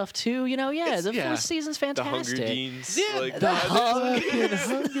 Changnesia stuff too. You know, yeah, It's- the yeah. fourth season's The fantastic. Hunger Deans. Yeah, like, the that. fucking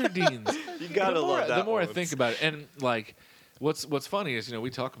Hunger Deans. You gotta the more, love that. The more I one. think about it, and like, what's funny is, you know,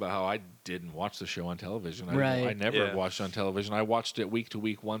 we talk about how I didn't watch the show on television. Right. I never Yeah. watched on television. I watched it week to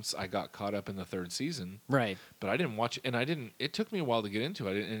week once I got caught up in the third season. Right. But I didn't watch, and I didn't. It took me a while to get into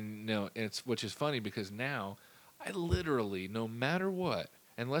it, and you know, it's which is funny because now I literally, no matter what,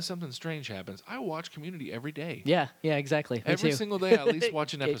 unless something strange happens, I watch Community every day. Yeah, yeah, exactly. Me Every too. single day, I at least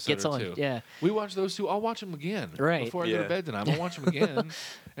watch an It episode gets or on, two. yeah. We watch those two. I'll watch them again. Right. Before I go to Yeah. bed tonight, I'm gonna watch them again,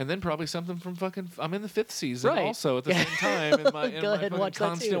 and then probably something from fucking. I'm in the 5th season Right. also at the same time in my, Go ahead and fucking watch that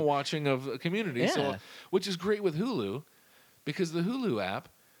constant too. watching of Community. So, Yeah. which is great with Hulu, because the Hulu app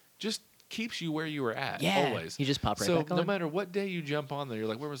just keeps you where you were at Yeah, always. you just pop right so back on. no matter what day you jump on there, you're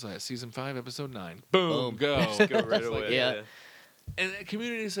like, where was I at? Season 5, episode 9. Boom, Boom. go. Go right It's like, away. yeah. Yeah. and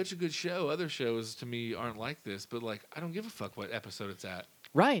Community is such a good show. Other shows to me aren't like this, but like I don't give a fuck what episode it's at.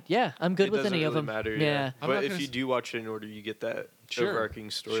 Right. Yeah, I'm good It with doesn't any of really them. Matter, yeah. I'm not But if gonna you do watch it in order, you get that Sure. overarching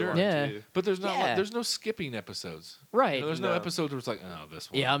Sure. storyline Yeah. too. But there's not Yeah. like, there's no skipping episodes. Right. You know, there's no No. episode where it's like, oh,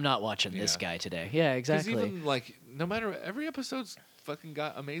 this one. Yeah, I'm not watching this Yeah. guy today. Yeah, Because exactly. even like no matter every episode's fucking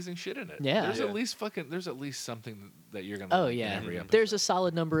got amazing shit in it. Yeah. There's Yeah. at least something that you're gonna. Oh like in yeah, every episode. there's a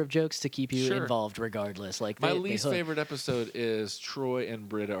solid number of jokes to keep you Sure. involved, regardless. Like My they least hook. favorite episode is Troy and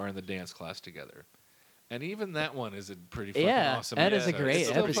Britta are in the dance class together. And even that one is a pretty fucking Yeah, awesome that is a episode. great It's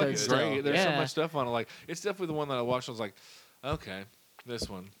still episode fucking still. great. There's so Yeah. much stuff on it. Like it's definitely the one that I watched. I was like, okay, this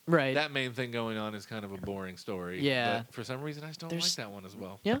one. Right. That main thing going on is kind of a boring story. Yeah. But for some reason, I just don't There's- like that one as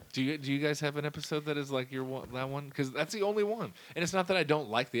well. Yeah. Do you guys have an episode that is like your one, that one? Because that's the only one. And it's not that I don't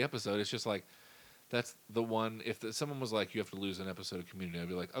like the episode. It's just like that's the one. If someone was like, you have to lose an episode of Community, I'd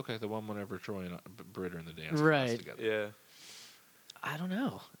be like, okay, the one whenever Troy and Britta are in the dance class Right. together. Yeah. I don't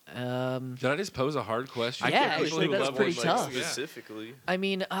know. Did I just pose a hard question? Yeah, for actually, people who that's love pretty one, tough. Yeah. Specifically. I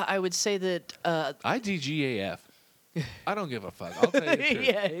mean, I would say that. IDGAF. I don't give a fuck. I'll tell you the truth.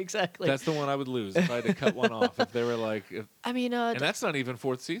 Yeah, exactly. That's the one I would lose if I had to cut one off. If they were like, I mean, and that's not even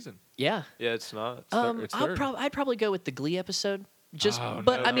 4th season. yeah. Yeah, it's not. It's third. I'd probably go with the Glee episode. Just, Oh,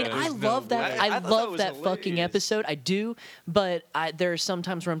 but no, I mean, there's I no love that. way. I I thought that love was that fucking hilarious. episode. I do, but there are some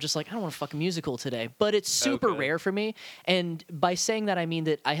times where I'm just like, I don't want a fucking musical today. But it's super Okay. rare for me. And by saying that, I mean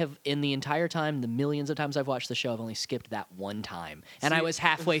that I have, in the entire time, the millions of times I've watched the show, I've only skipped that one time, and I See, was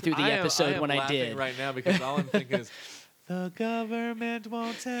halfway through the I am when I laughing did. right now because all I'm thinking is The government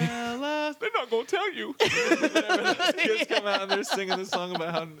won't tell us. They're not gonna tell you. Whenever those kids come out and they're singing the song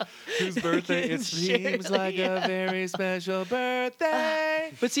about how, whose birthday it seems like a very special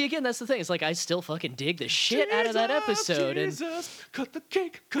birthday. But see, again, that's the thing. It's like I still fucking dig the shit out of that episode. Jesus, cut the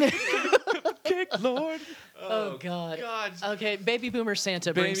cake, cut the cake, cut the cake, Lord. Oh God. God. Okay, Baby Boomer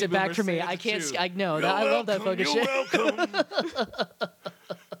Santa brings Baby it back Boomer for me. Santa I can't. too. I know. You're I love that welcome, fucking you're shit. welcome.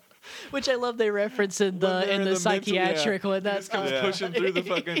 Which I love they reference in When the they're in the mental- psychiatric one. He That's just comes pushing through the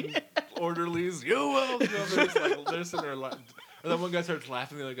fucking orderlies. You're welcome. They're just like, they're sitting there and then one guy starts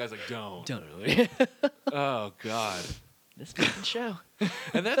laughing. The other guy's like, don't. Totally. Oh, God. This fucking show.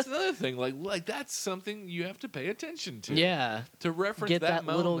 And that's another thing. Like that's something you have to pay attention to. Yeah. To reference Get that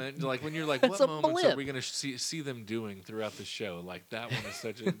that little- moment, like when you're like, That's what a moments are blip. we going to see them doing throughout the show? Like that one is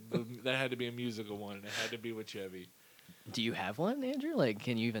such a that had to be a musical one, and it had to be with Chevy. Do you have one, Andrew? Like,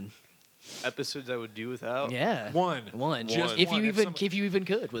 can you even? Episodes I would do without. Yeah. One. Just One. if one. you If even some- if you even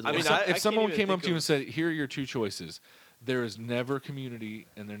could with I one. mean, If, I if can't someone even came up think to you and of- said, "Here are your two choices," there is never Community,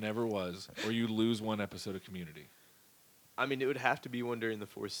 and there never was, or you lose one episode of Community. I mean, it would have to be one during the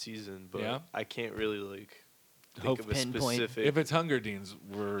 4th season, but Yeah. I can't really like think Hope of a pinpoint. specific. If it's Hunger Deans,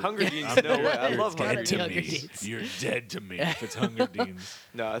 we're Hunger Deans, I'm no dead. way. I You're love dead Hunger to Deans. me. Hunger Deans. You're dead to me if it's Hunger Deans.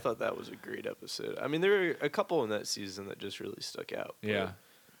 No, I thought that was a great episode. I mean, there were a couple in that season that just really stuck out. but Yeah.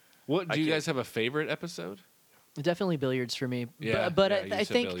 What I do you can't- guys have a favorite episode? Definitely billiards for me. Yeah, but yeah, you I said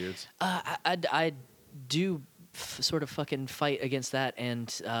think billiards. I do sort of fucking fight against that and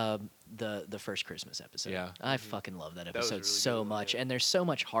the first Christmas episode. Yeah. I fucking love that was episode a really so good one, much, yeah. and there's so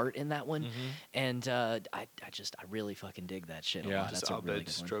much heart in that one, Mhm. and I really fucking dig that shit a Yeah. lot. just That's a really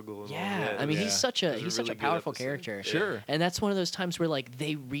Abed's good one. struggle. And all Yeah, that. I mean Yeah. he's such It was a really good powerful episode. character. Yeah. Sure. And that's one of those times where like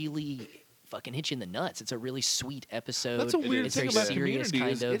they really fucking hit you in the nuts. It's a really sweet episode. That's a It weird is. thing It's about very serious, Community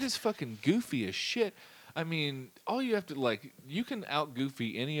kind is of. it is fucking goofy as shit. I mean, all you have to like, you can out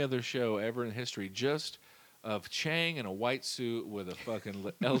goofy any other show ever in history just of Chang in a white suit with a fucking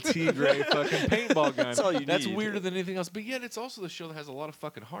LT gray fucking paintball gun. That's all you That's need. weirder than anything else. But yet, it's also the show that has a lot of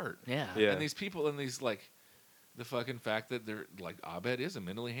fucking heart. Yeah. Yeah. And these people and these like. The fucking fact that they're like Abed is a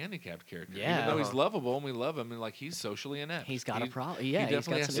mentally handicapped character. Yeah. Even though he's Uh-huh. lovable and we love him and like he's socially inept. He's got a He- problem. he Yeah, he's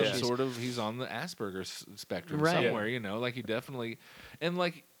definitely got has some some issues. sort of he's on the Asperger's spectrum Right. somewhere, you know, like he definitely and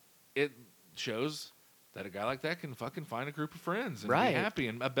like it shows that a guy like that can fucking find a group of friends and Right. be happy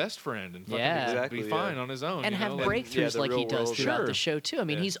and a best friend and fucking Yeah. Exactly, be yeah. fine on his own And you have know? like, breakthroughs the like he real does world. throughout Sure. the show too. I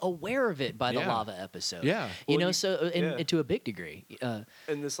mean, Yeah. he's aware of it by the Yeah. lava episode. Yeah. You Well, know, you- so yeah. to a big degree.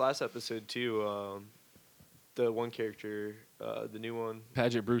 In this last episode too, the one character, the new one,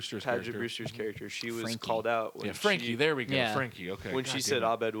 Paget Brewster's Paget character. Brewster's character, she was Frankie. called out when Yeah, Frankie. she, There we go. Yeah. Frankie. Okay. when God she damn said it.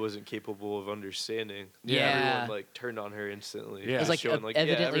 Abed wasn't capable of understanding. Yeah. Everyone like turned on her instantly. Yeah. It's like showing, yeah,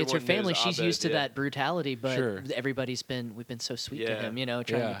 evidently it's her everyone knows family. She's Abed, used to yeah. that brutality, but Sure. we've been so sweet to Yeah. him, you know,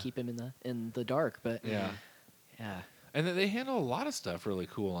 trying Yeah. to keep him in the dark. But Yeah. yeah. And then they handle a lot of stuff really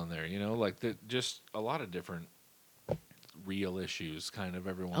cool on there, you know, like just a lot of different real issues kind of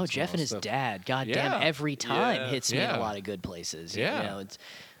every once in Oh, a Jeff while and his stuff. dad. God Yeah. damn, every time Yeah. hits me in Yeah. a lot of good places. Yeah. You know, it's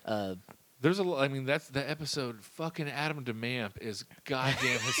There's I mean, that's the episode. Fucking Adam DeMamp is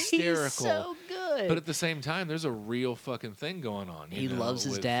goddamn hysterical. he's so good. But at the same time, there's a real fucking thing going on. you he know, loves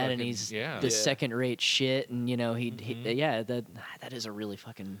his with dad, and fucking- he's yeah. the Yeah. second-rate shit, and you know he Mhm. yeah that is a really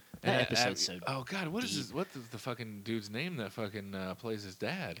fucking that And, episode's so oh God, what is deep. his? What is the fucking dude's name that fucking plays his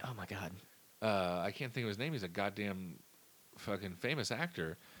dad? oh my god. I can't think of his name. He's a goddamn fucking famous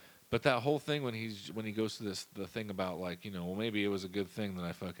actor. But that whole thing when he goes to the thing about like, you know, well, maybe it was a good thing that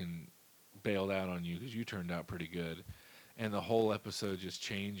I fucking bailed out on you because you turned out pretty good, and the whole episode just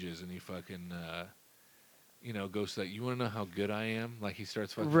changes and he fucking you know, goes to that. You want to know how good I am? Like he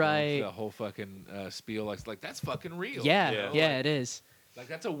starts fucking going Right. through that whole fucking spiel. Like that's fucking real. Yeah, you yeah, know? it is. Like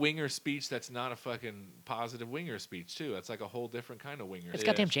that's a winger speech. That's not a fucking positive winger speech too. That's like a whole different kind of winger. It's Yeah.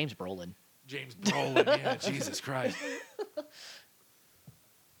 goddamn James Brolin. James Brolin, yeah, Jesus Christ.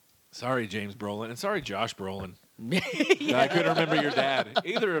 Sorry, James Brolin, and sorry, Josh Brolin. I couldn't remember your dad.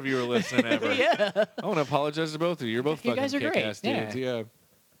 Either of you are listening ever. Yeah. I want to apologize to both of you. You're both You fucking guys are great, kick-ass yeah. dudes. Yeah.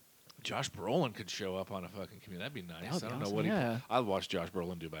 Josh Brolin could show up on a fucking community. That'd be nice. That would be I don't know awesome, what yeah. I'd watch Josh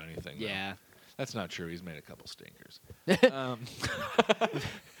Brolin do about anything. though. Yeah. That's not true. He's made a couple stinkers. I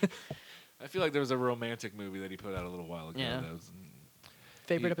feel like there was a romantic movie that he put out a little while ago. Yeah. That was,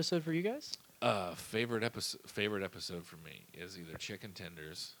 Favorite He- episode for you guys? Favorite episode for me is either Chicken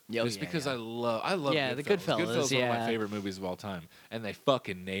Tenders. Oh, Just yeah, because yeah. I love Yeah, the Goodfellas. Goodfellas, Goodfellas is one of my yeah. favorite movies of all time, and they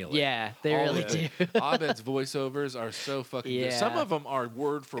fucking nail it. Yeah, they All really of do. it. Abed's voiceovers are so fucking good. Some Yeah. of them are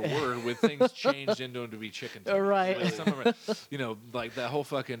word for word with things changed into them to be chicken tenders. Right. Like, some of them are, like that whole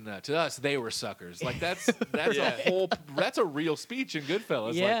fucking to us they were suckers. Like that's Yeah. that's a real speech in Goodfellas.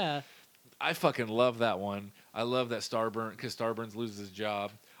 Like, Yeah. I fucking love that one. I love that Starburns because Starburns loses his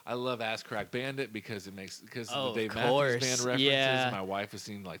job. I love Ass Crack Bandit because of Oh, the Dave of Matthews course. Band references. Yeah. My wife has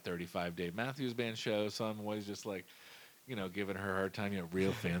seen like 35 Dave Matthews Band shows, so I'm always just like, giving her a hard time.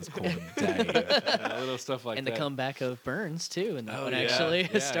 Real fans call him Dave. Little stuff like And that. the comeback of Burns too, and that Oh, one yeah. actually,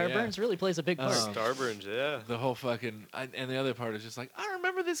 Yeah, Star yeah. Burns really plays a big part. Starburns, yeah. The whole fucking and the other part is just like I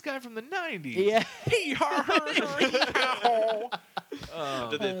remember this guy from the '90s. Yeah.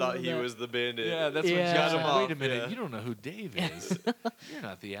 Did they I thought love he that. was the bandit? Yeah, that's Yeah. when Got Josh him went, off, wait a minute, yeah. you don't know who Dave is. You're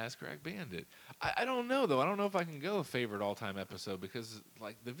not the Ass Crack Bandit. I don't know, though. I don't know if I can go favorite all-time episode because,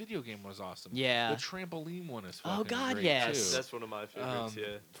 like, the video game was awesome. Yeah. The trampoline one is Oh, fucking God, great, yes. too. That's one of my favorites,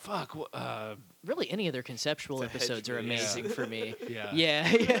 yeah. Fuck. Really, any of their conceptual It's a episodes are hedge maze. amazing for me. Yeah. Yeah,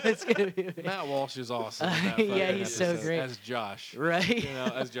 yeah, it's gonna be Matt Walsh is awesome. in that Yeah, fucking he's so episode, great. As Josh. right.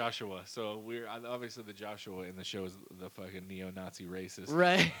 As Joshua. So obviously the Joshua in the show is the fucking neo-Nazi racist.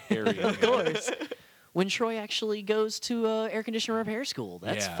 Right. Harry, Of course. When Troy actually goes to air conditioner repair school,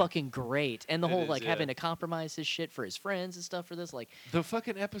 that's Yeah. fucking great. And the It whole is, like yeah. having to compromise his shit for his friends and stuff for this, like The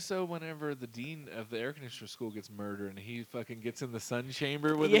fucking episode whenever the dean of the air conditioner school gets murdered and he fucking gets in the sun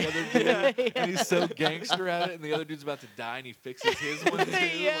chamber with Yeah. the other dude Yeah. and he's so gangster at it and the other dude's about to die and he fixes his one too.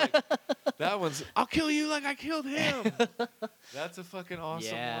 Yeah. Like, that one's I'll kill you like I killed him. That's a fucking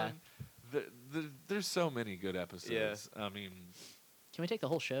awesome Yeah. one. There's so many good episodes. I mean, can we take the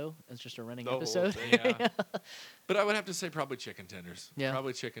whole show as just a running The whole episode? thing. yeah. But I would have to say probably Chicken Tenders. Yeah.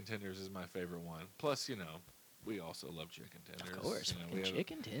 Probably Chicken Tenders is my favorite one. Plus, we also love Chicken Tenders. Of course, We fucking have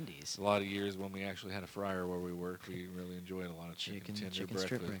chicken tendies. a lot of years when we actually had a fryer where we worked, we really enjoyed a lot of chicken tender chicken breakfast.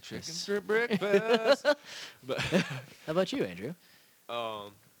 strip Chicken breakfast. strip breakfast. But How about you, Andrew?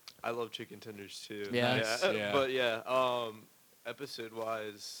 I love chicken tenders too. Yeah. Nice, yeah. But yeah, episode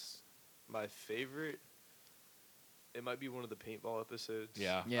wise, my favorite. It might be one of the paintball episodes.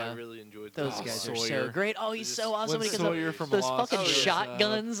 Yeah. Yeah. I really enjoyed Those Oh, guys are Sawyer. so great. Oh, he's Just- so awesome. when When he comes Sawyer up, from those Lost fucking shows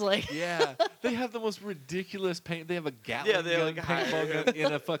shotguns, like yeah, they have the most ridiculous paint. They have a Gatling Yeah, they have, gun like, paintball gun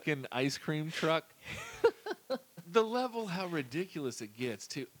in a fucking ice cream truck. The level how ridiculous it gets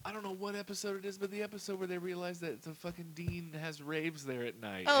too. I don't know what episode it is, but the episode where they realize that the fucking dean has raves there at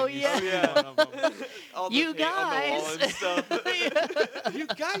night. Oh, and you yeah. see Yeah. one of them. all the You paint on the wall guys. and stuff. You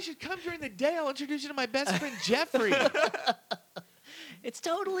guys should come during the day. I'll introduce you to my best friend Jeffrey. it's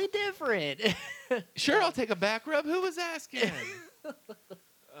totally different. Sure, I'll take a back rub. Who was asking?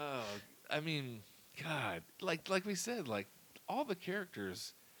 Oh, I mean, God, like we said, like all the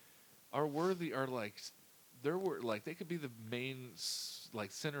characters are worthy. Are like they could be the main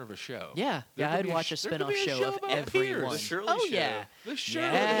center of a show. Yeah, There yeah, could I'd be a watch a there could spin-off be a show show of about everyone. Pierce. The Shirley oh Show. yeah, The Shirley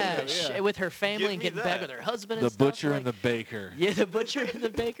yeah, Show, yeah. with her family Give and me getting back that. with her husband. The And stuff, butcher and the like- baker. yeah, the butcher and the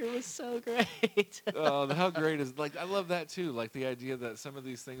baker was so great. Oh, how great is I love that too. Like the idea that some of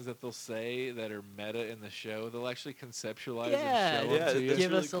these things that they'll say that are meta in the show, they'll actually conceptualize yeah, and show Yeah, them to you. that's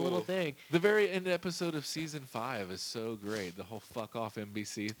give really us a little cool. thing. The very end episode of season 5 is so great. The whole fuck off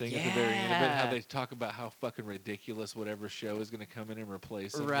NBC thing at the very end of it. How Yeah. they talk about how fucking ridiculous whatever show is going to come in and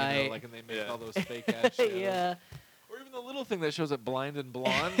replace them. Right. And they make Yeah. all those fake ass shows. yeah. Or even the little thing that shows up Blind and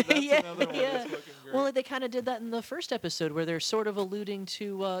Blonde. That's Yeah, another one yeah. that's fucking great. Well, they kind of did that in the first episode where they're sort of alluding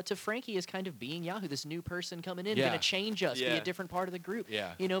to Frankie as kind of being Yahoo, this new person coming in, Yeah. going to change us, be Yeah. a different part of the group.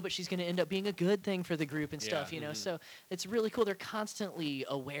 Yeah. But she's going to end up being a good thing for the group and stuff, Yeah. you know. So it's really cool. They're constantly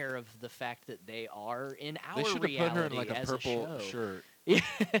aware of the fact that they are in our They should have reality put her in like a as purple show. shirt. Yeah,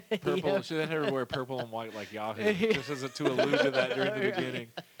 Purple. yeah. Should have had her wear purple and white like Yahoo, just as to allude to that during the Right. beginning.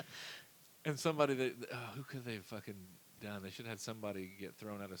 And somebody that who could they fucking done? They should have had somebody get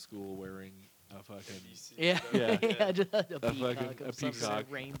thrown out of school wearing a fucking Yeah, Yeah. yeah, just a fucking- peacock, a of some sort, peacock.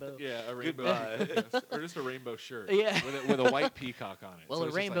 rainbow. yeah a rainbow Goodbye. yes, or just a rainbow shirt. Yeah. with a white peacock on it. Well, So a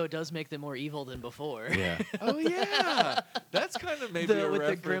it's just rainbow like- does make them more evil than before. yeah. Oh yeah. That's kind of maybe a With the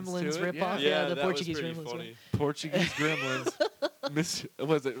reference Gremlins to it. ripoff. Yeah. Yeah, the that Portuguese was pretty Gremlins one. funny. Portuguese gremlins.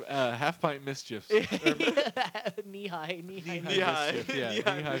 Was it half pint mischiefs? knee high Knee-high Knee-high. mischief. Yeah,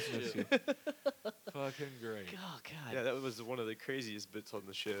 Knee-high knee-high mischief. mischief. Fucking great. Oh God. Yeah, that was one of the craziest bits on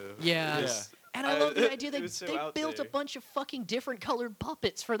the show. Yeah. Yeah. Just And I love the idea it they was so they out built a there. bunch of fucking different colored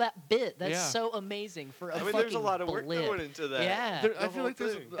puppets for that bit. That's Yeah. so amazing for a I mean, fucking there's a lot of work blip. going into that. Yeah. There, The I feel whole like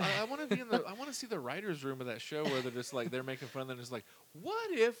there's. thing. I want to be in the. I want to see the writers' room of that show where they're just like they're making fun. And it's like,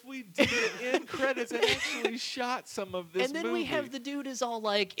 what if we did an end credits and actually shot some of this? And then movie? we have the dude is all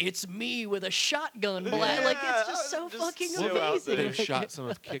like, "It's me with a shotgun blast." Like it's just so just fucking so out amazing. there. They've shot some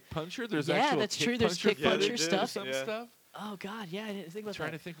of Kick Puncher. There's Yeah, actual that's Kick true. There's Puncher Kick Puncher footage, stuff. Some Yeah. stuff. Oh God, yeah, I didn't think I'm about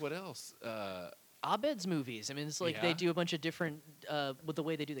trying that. to think what else. Abed's movies. I mean, it's like they Yeah. do a bunch of different with the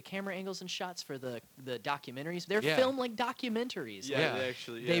way they do the camera angles and shots for the documentaries. They're Yeah. filmed like documentaries. Yeah, Yeah. they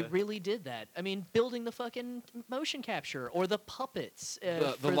actually. They Yeah. really did that. I mean, building the fucking motion capture or the puppets.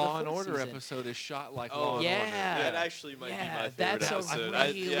 The for Law and fourth Order season. episode is shot like Oh, Law and yeah. Order. That actually might be Yeah, my favorite that's a episode.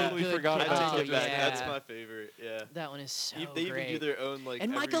 really yeah. totally good forgot kid. about I Oh, take it back. yeah. That's my favorite. Yeah. That one is so They even great. do their own like.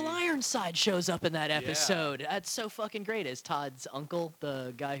 And Michael every- Ironside shows up in that Yeah. episode. That's so fucking great as Todd's uncle,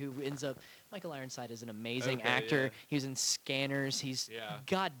 the guy who ends up. Michael Ironside is an amazing Okay, actor. yeah. He was in Scanners. He's Yeah.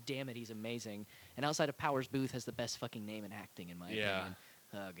 God damn it, he's amazing. And outside of Powers Booth, has the best fucking name in acting in my Yeah. opinion.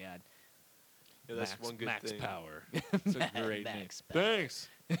 Oh God. Yeah, that's Max, one good Max thing. Power. It's a great name. Max Power. Thanks.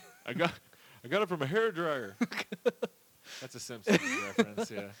 I got it from a hairdryer. That's a Simpsons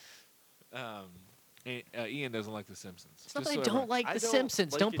reference. Yeah. Ian doesn't like The Simpsons. It's not Just that I so don't everyone- like I The don't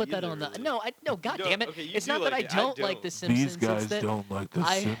Simpsons. like Don't it put that either, on the. really. No, no, God No, damn it. okay, you It's do not that like I it. I don't like don't. The Simpsons. it's that don't like The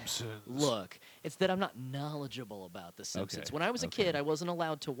I- Simpsons. Look, it's that I'm not knowledgeable about The Simpsons. Okay, When I was a okay. kid, I wasn't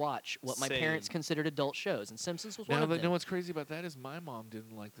allowed to watch what my parents Same. considered adult shows, and Simpsons was one Now, of you them. know what's crazy about that is my mom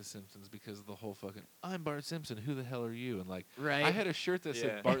didn't like The Simpsons because of the whole fucking "I'm Bart Simpson. Who the hell are you?" And like, Right. I had a shirt that Yeah.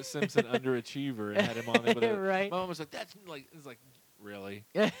 said Bart Simpson underachiever and had him on there. But Right. my mom was like, "That's like," it's like, really?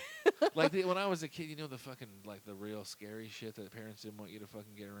 Like when I was a kid, you know the fucking like the real scary shit that parents didn't want you to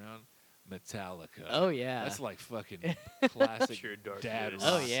fucking get around. Metallica. Oh yeah. That's like fucking classic Pure darkness. dad rock.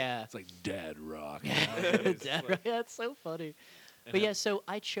 Oh yeah. It's like dad rock. That's nowadays. Like- That's so funny. and But it- yeah, so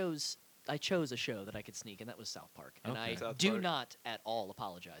I chose a show that I could sneak, and that was South Park. And Okay. I South do Park. not at all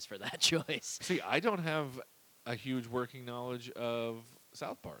apologize for that choice. See, I don't have a huge working knowledge of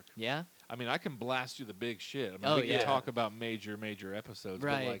South Park. Yeah. I mean, I can blast you the big shit. I mean, Oh, we can yeah. talk about major episodes,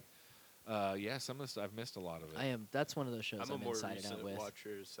 Right. but like, yeah, some of this I've missed a lot of it. I am. That's one of those shows I'm a I'm more inside it out recent with.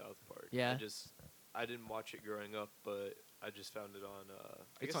 watcher of South Park. Yeah? I didn't watch it growing up, but I just found it on. I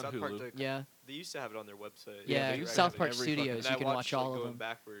It's guess on South Park. Hulu. Yeah. They used to have it on their website. Yeah. they used to South have it Park every fucking- Studios. And You I can watched, watch all like, of going them.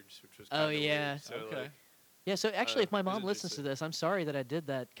 backwards, which was Oh, kinda yeah. Weird. So, Okay. like, Yeah. So actually, if my it was mom listens to interesting. this, I'm sorry that I did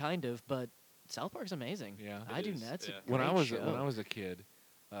that. Kind of, but South Park's amazing. Yeah. I It do. is, That's yeah. a when great I was show. when I was a kid,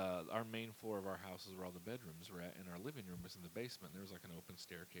 our main floor of our house is where all the bedrooms were at, and our living room was in the basement. There was like an open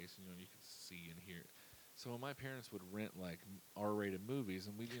staircase, and you could see and hear. So when my parents would rent like R-rated movies,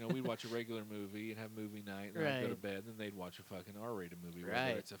 and we'd watch a regular movie and have movie night, and then I'd go to Right. bed, and then they'd watch a fucking R-rated movie. Right.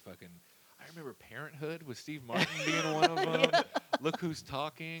 Whether it's a fucking, I remember Parenthood with Steve Martin being one of them. Look Who's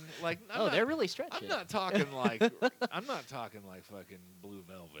Talking. Like, they're really stretching. I'm not talking like I'm not talking like fucking Blue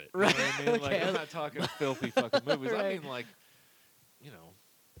Velvet. You Right, know what I mean? Like okay. I'm not talking filthy fucking movies. I Right. mean like,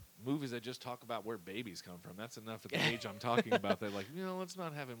 movies that just talk about where babies come from. That's enough at the age I'm talking about. That like, let's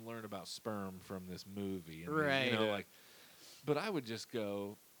not have him learn about sperm from this movie. And then, Right. Yeah. like, but I would just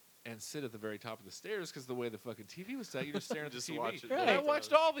go and sit at the very top of the stairs because the way the fucking TV was set, you're just staring at the Just TV. watch it And I Right.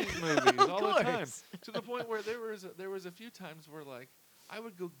 watched all these movies all the time course. to the point where there was a few times where like I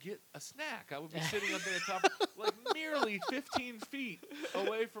would go get a snack. I would be sitting up there at top, like nearly 15 feet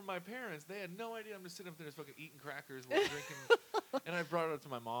away from my parents. They had no idea I'm just sitting up there just fucking eating crackers while drinking. And I brought it up to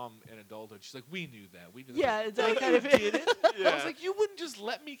my mom in adulthood. She's like, "We knew that. We knew that." Yeah, it's like kind of. I was like, "You wouldn't just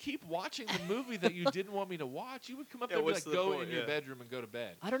let me keep watching the movie that you didn't want me to watch. You would come up Yeah, there and be what's like, the go point? in your Yeah. bedroom and go to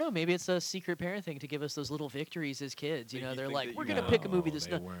bed." I don't know. Maybe it's a secret parent thing to give us those little victories as kids. You Make know, you they're think like, that we're you gonna pick a movie that's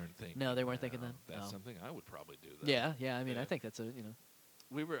they not. weren't thinking. No, they weren't thinking that? That's Oh. something I would probably do. Though. Yeah. I mean, I Yeah. think that's a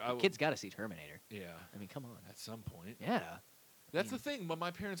We were kids got to see Terminator. Yeah, I mean, come on. at some point. Yeah. That's mean- the thing. But my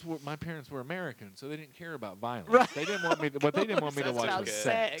parents were American, so they didn't care about violence. Right. They didn't want me. What they didn't want me to That's watch About was okay.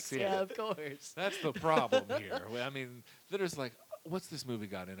 sex. Yeah, of course. That's the problem here. I mean, they're just like, what's this movie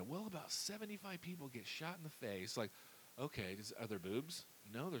got in it? Well, about 75 people get shot in the face. Like, okay, are there boobs?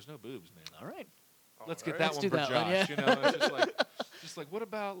 No, there's no boobs, man. All right. Let's get Alright. that Let's one do for that Josh. one, yeah. You know, it's just like, what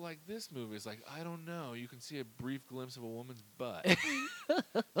about like this movie? It's like, I don't know. You can see a brief glimpse of a woman's butt.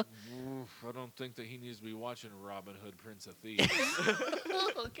 Oof, I don't think that he needs to be watching Robin Hood, Prince of Thieves.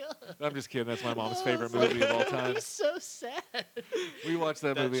 Oh God. I'm just kidding. That's my mom's favorite Oh, movie of all time. He's so sad. We watched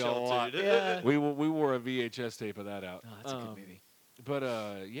that That movie a lot. sheltered. Yeah. We wore a VHS tape of that out. Oh, that's a good movie.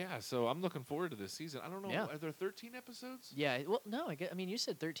 But yeah, so I'm looking forward to this season. I don't know. Yeah. Are there 13 episodes? Yeah, well, no, I mean, you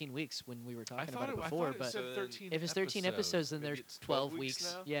said 13 weeks when we were talking about it I before, thought it but said So 13 if it's 13 episodes, then Maybe there's it's 12 12 weeks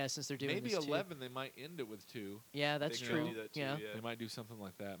weeks. now? Yeah, since they're doing maybe this 11. They might end it with 2. Yeah, that's They true. could do that too, yeah. yeah. They might do something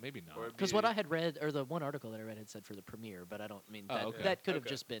like that. Maybe not. Or it'd Because be what a- I had read, or the one article that I read had said for the premiere, but I don't mean Oh, that. okay. That could have Okay.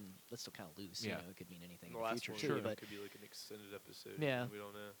 just been, that's still kind of loose. Yeah. You know, it could mean anything The in the last future one too. Sure. But could be like an extended episode. Yeah. We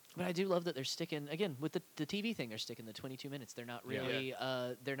don't know. But I do love that they're sticking again with the TV thing. They're sticking the 22 minutes. They're not Yeah. really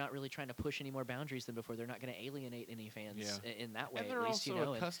they're not really trying to push any more boundaries than before. They're not going to alienate any fans Yeah. in that way. And they're at least, also you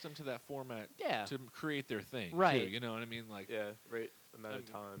know. and- accustomed to that format Yeah. to create their thing. Right. Too, you know what I mean? Like, Yeah, right amount of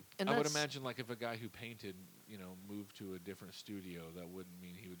time. and I would that's- imagine, like, if a guy who painted, moved to a different studio, that wouldn't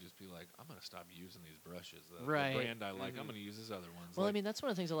mean he would just be like, I'm going to stop using these brushes. The Right. brand I like, I'm Mhm. going to use his other ones. Well, I Like, mean, that's one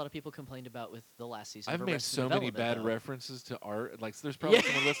of the things a lot of people complained about with the last season. I've of made Arrested so many Development, bad though. references to art. Like, there's probably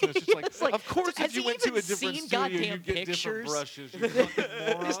Yeah. some listeners just like, It's like, of course, has if you he went to a even different seen studio, you goddamn get different pictures? brushes. You fucking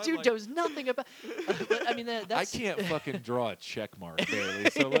moron. This dude Like, knows nothing about. But, I mean, I that's can't fucking draw a check mark barely.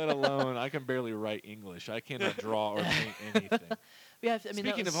 So let alone I can barely write English. I cannot draw or paint anything. Yeah, I mean,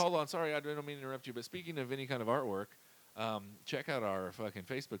 that Speaking of, was- hold on, sorry, I don't mean to interrupt you, but speaking of any kind of artwork, check out our fucking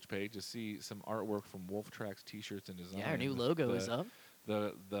Facebook page to see some artwork from Wolf Tracks T-shirts and design. yeah, our new The- logo the, is up.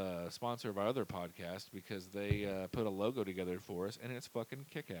 The sponsor of our other podcast, because they put a logo together for us, and it's fucking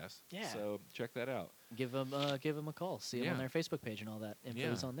kick-ass. Yeah. So check that out. Give them a call. See them Yeah. on their Facebook page and all that info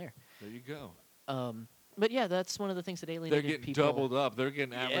Yeah. is on there. There you go. But yeah, that's one of the things that They're alienated getting people. doubled up. They're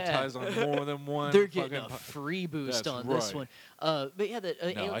getting Yeah. advertised on more than one. They're getting a fucking free boost That's on this right. one. But yeah, that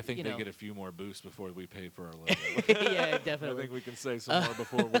No, I think you they know, get a few more boosts before we pay for our logo. yeah, I definitely. think we can say some more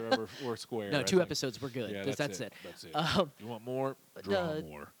before we're square. No, I 2 think. episodes we're good. Yeah, 'cause that's it. That's it. Um, You want more? but, Draw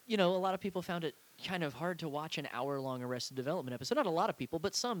more. You know, a lot of people found it kind of hard to watch an hour-long Arrested Development episode. Not a lot of people,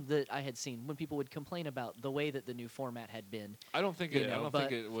 but some that I had seen when people would complain about the way that the new format had been. I don't think you it. I know, don't but-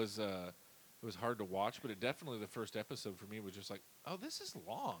 think it was hard to watch, but it definitely the first episode for me was just like, oh, this is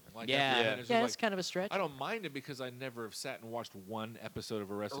long. Like Yeah, after a yeah, minute, it's it's just like, kind of a stretch. I don't mind it because I never have sat and watched one episode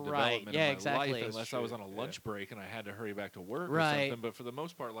of Arrested Right, Development yeah, in my exactly. life That's unless I was true, on a yeah. lunch break and I had to hurry back to work or Right. something. But for the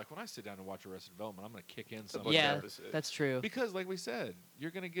most part, like when I sit down to watch Arrested Development, I'm going to kick in a some. bunch of Yeah, episodes. that's true. Because, like we said,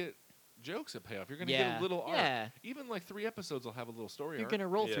 you're going to get jokes that pay off. You're going to Yeah, get a little arc. yeah. Even like 3 episodes will have a little story You're arc. gonna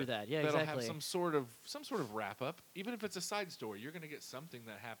roll Yeah. through that. Yeah, That'll exactly. have some sort of wrap up. Even if it's a side story, you're going to get something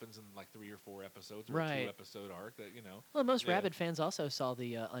that happens in like 3 or 4 episodes or a Right. 2-episode arc that Well, most Yeah. Rabid fans also saw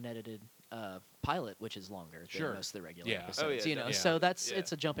the unedited pilot, which is longer Sure. than most of the regular Yeah. Oh, episodes. yeah, you know, definitely. so that's Yeah.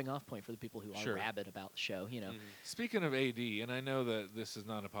 it's a jumping off point for the people who are Sure. rabid about the show. You know, Mhm. Speaking of AD, and I know that this is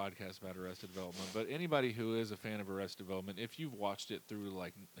not a podcast about Arrested Development, but anybody who is a fan of Arrested Development, if you've watched it through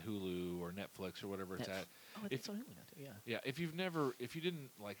like Hulu or Netflix or whatever it's at, oh, if- it's on Hulu now too. Yeah. yeah, if you didn't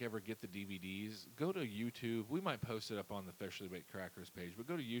like ever get the DVDs, go to YouTube. We might post it up on the Freshly Baked Crackers page, but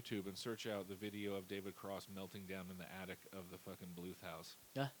go to YouTube and search out the video of David Cross melting down in the attic of the fucking Bluth house,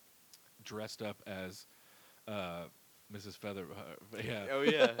 Yeah. dressed up as Mrs. Feather. Yeah. Oh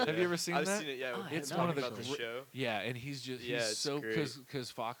yeah. Have you yeah. ever seen I've that? Seen it. Yeah. Oh, I It's have one not of the about the actually. show. Yeah, and he's just Yeah, he's it's so great. because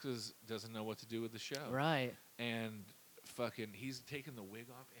Fox's doesn't know what to do with the show, Right. and fucking he's taking the wig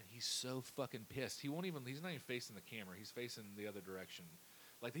off and he's so fucking pissed. He's not even facing the camera. He's facing the other direction.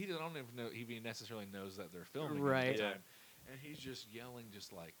 Like I don't even know he necessarily knows that they're filming Right. at the Yeah. time. And he's just yelling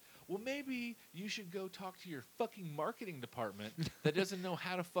just like, well, maybe you should go talk to your fucking marketing department that doesn't know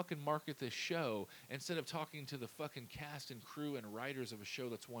how to fucking market this show instead of talking to the fucking cast and crew and writers of a show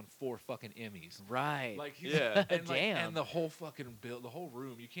that's won 4 fucking Emmys. Right. Like he's, Yeah. and like, Damn. and the whole fucking the whole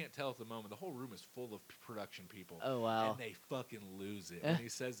room. You can't tell at the moment. The whole room is full of production people. Oh, wow. And they fucking lose it when he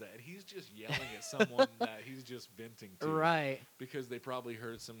says that. And he's just yelling at someone that he's just venting to, Right. Because they probably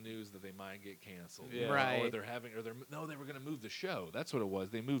heard some news that they might get canceled, Yeah. Or Right. they were going to move the show. That's what it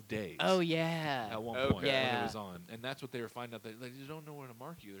was. They moved days. Oh yeah. At one Okay. point when Yeah. it was on, and that's what they were finding out. They don't know where to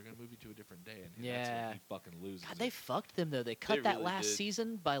mark you. They're going to move you to a different day, and that's Yeah. when he fucking loses. God, it. they fucked them though. They cut that really last did.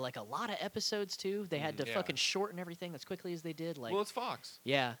 season by like a lot of episodes too. They had to Yeah. fucking shorten everything as quickly as they did. Like, well, it's Fox.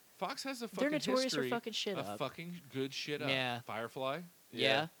 yeah, Fox has a fucking they're notorious for history fucking shit of up. fucking good shit up. Yeah. Firefly.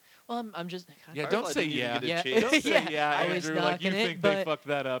 yeah. Well, I'm just. Yeah, Firefly don't say didn't even yeah. get a Yeah. chance. Don't say Yeah, yeah, I was Andrew. Like you knocking it, think they but fucked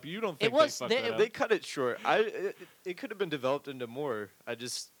that up. You don't think was- they fucked they- that up. They cut it short. It could have been developed into more.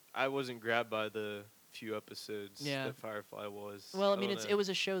 I wasn't grabbed by the few episodes Yeah. that Firefly was. Well, I mean, don't it know. was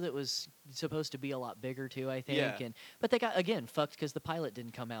a show that was supposed to be a lot bigger too, I think. Yeah. But they got again fucked because the pilot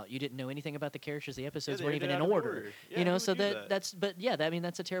didn't come out. You didn't know anything about the characters. The episodes they weren't did even it in out of order. order. Yeah, you know, who so would do that?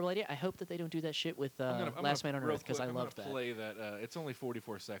 that's a terrible idea. I hope that they don't do that shit with I'm Last Man on real Earth because quick, I I'm loved gonna that. play that. It's only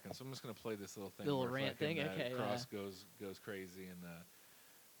 44 seconds, so I'm just gonna play this little thing. Little where rant fucking, thing? Okay, Cross goes crazy and.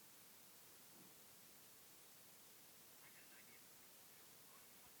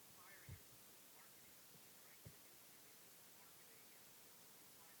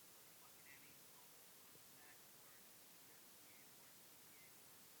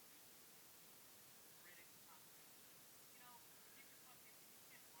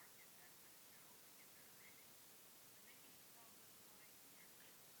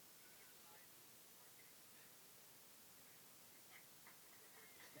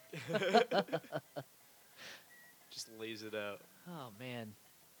 Just lays it out. Oh man.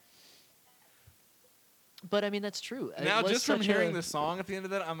 But I mean, that's true. It Now, was just from such hearing a- the song at the end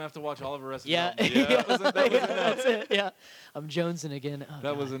of that, I'm gonna have to watch all of Arrested Yeah, Development. yeah, That was enough. that's it. Yeah, I'm jonesing again. Oh,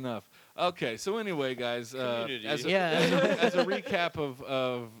 That was God. enough. Okay, so anyway, guys, Community. as, a, Yeah. as a recap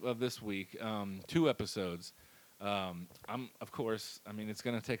of this week, 2 episodes. Of course, I mean, it's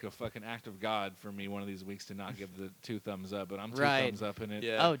gonna take a fucking act of God for me one of these weeks to not give the 2 thumbs up, but I'm 2 Right. thumbs up in it.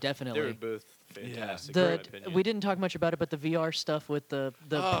 Yeah. Oh, definitely. They were both fantastic. The in my opinion. we didn't talk much about it, but the VR stuff with the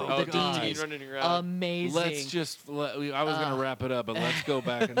Oh, the God. D's, running around. amazing. Let's just. I was gonna wrap it up, but let's go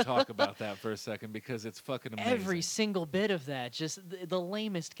back and talk about that for a second because it's fucking amazing. Every single bit of that, just the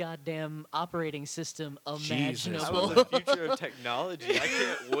lamest goddamn operating system Jesus. that imaginable. was the future of technology. I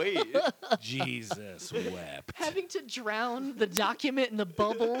can't wait. Jesus wept. Having to drown the document in the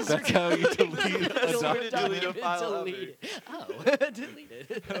bubbles. That's how you delete a That's how you document. delete a file Delete ever. it. Oh, delete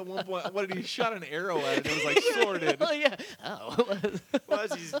it. At one point, what did he shot an arrow at it? It was like sorted. Oh yeah. Oh. Well,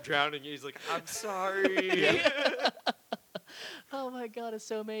 as he's drowning, he's like, "I'm sorry." Oh my god, it's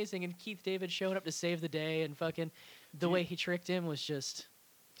so amazing. And Keith David showing up to save the day and fucking the way he tricked him was just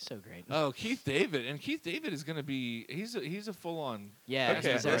so great. Oh, Keith David, and Keith David is gonna be. He's a full on. Yeah,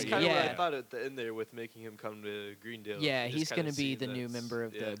 Okay, he's that's already- kind of what yeah. I thought at the end there with making him come to Greendale. Yeah, Just he's kinda going to be seeing the new that's- member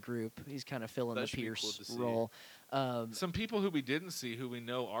of yeah. the group. He's kind of filling That the should be cool Pierce to see. role. Some people who we didn't see, who we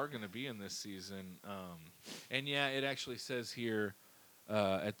know are gonna be in this season. And yeah, it actually says here.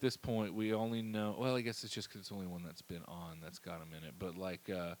 At this point, we only know. Well, I guess it's just 'cause it's the only one that's been on that's got him in it. But like,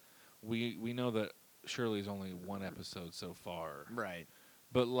 we know that Shirley's only 1 episode so far. Right.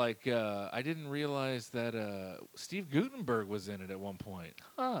 But like, I didn't realize that Steve Guttenberg was in it at one point.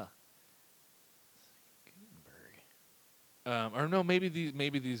 Huh. Gutenberg. Or no, maybe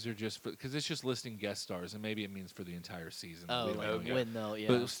these are just because it's just listing guest stars, and maybe it means for the entire season. Oh, We don't know okay. yet. when though, yeah.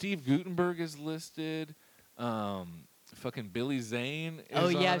 But Steve Guttenberg is listed. Fucking Billy Zane. Is Oh,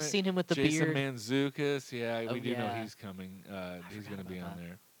 yeah, on I've it. seen him with the Jason beard. Mantzoukas. Yeah, Oh, we do know yeah. he's coming. He's forgot gonna be about on that.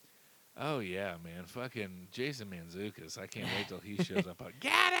 there. Oh yeah, man, fucking Jason Mantzoukas. I can't wait till he shows up on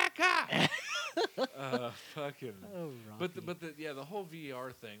Gattaca. Fucking. Oh, But the whole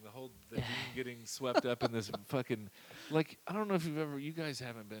VR thing, the Dean getting swept up in this fucking, like, I don't know if you guys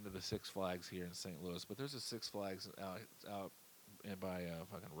haven't been to the Six Flags here in St. Louis, but there's a Six Flags out by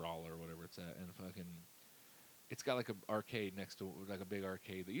fucking Rawl or whatever it's at, and fucking, it's got like a arcade next to, like a big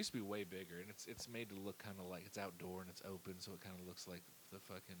arcade that used to be way bigger, and it's made to look kind of like it's outdoor and it's open, so it kind of looks like the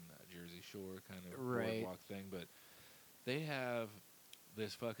fucking Jersey Shore kind of Right. boardwalk thing, but they have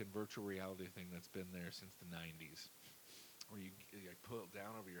this fucking virtual reality thing that's been there since the 90s, where you like pull it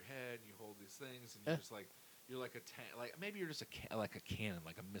down over your head and you hold these things and you're just like a like maybe you're just like a cannon,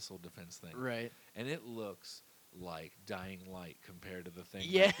 like a missile defense thing, Right. and it looks like Dying Light compared to the thing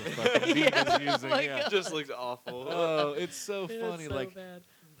Yeah. that the fucking Dean Yeah, is using. my Yeah. God. Just looks awful. Oh, it's so It's funny. so like bad.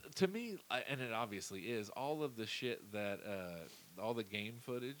 to me, and it obviously is, all of the shit that all the game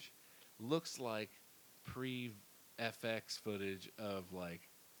footage looks like pre-FX footage of like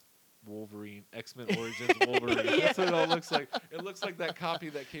Wolverine, X-Men Origins Wolverine. That's what it all looks like. It looks like that copy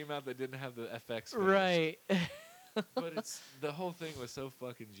that came out that didn't have the FX footage. Right. But it's the whole thing was so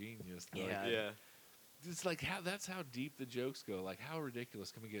fucking genius. Though. Yeah. Yeah. It's like that's how deep the jokes go. Like how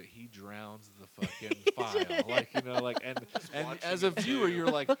ridiculous can we get? He drowns the fucking file. Like and watching as a it viewer, too.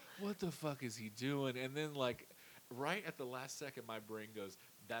 you're like, what the fuck is he doing? And then like right at the last second, my brain goes,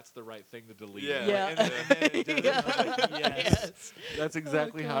 that's the right thing to delete. Yeah. Yeah. And then it does it. I'm like, yes. Yes. That's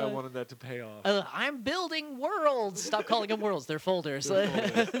exactly how I God. wanted that to pay off. I'm building worlds. Stop calling them worlds. They're folders. They're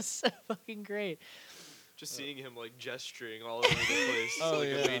folders. So fucking great. Just seeing him like gesturing all over the place Oh, like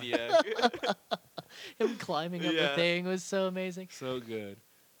yeah. a maniac. Him climbing up the Yeah. thing was so amazing. So good.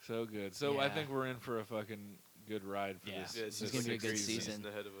 So good. So I Yeah. think we're in for a fucking good ride for Yeah. this. Yeah, this it's gonna be a like good great season.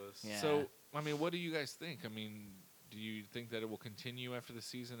 ahead of us. Yeah. So, I mean, what do you guys think? I mean, do you think that it will continue after the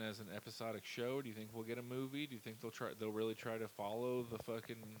season as an episodic show? Do you think we'll get a movie? Do you think they'll really try to follow the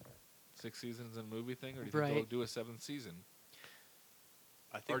fucking 6 seasons and movie thing, or do you think they'll Right. do a 7th season?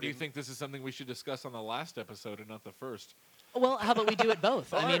 I think Or do you they- think this is something we should discuss on the last episode and not the first? Well, how about we do it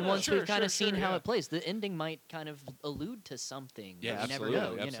both? I mean, yeah, once sure, we've kind of sure, seen how yeah. it plays, the ending might kind of allude to something. but you absolutely, never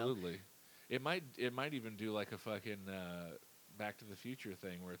know. You know. absolutely. It might even do like a fucking Back to the Future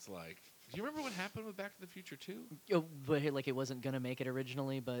thing where it's like, do you remember what happened with Back to the Future 2? Oh, but like it wasn't gonna make it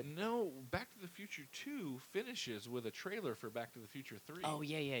originally, but No, Back to the Future 2 finishes with a trailer for Back to the Future 3. oh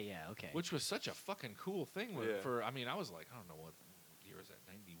yeah, okay. Which was such a fucking cool thing. With, Yeah. I mean, I was like, I don't know what year was that,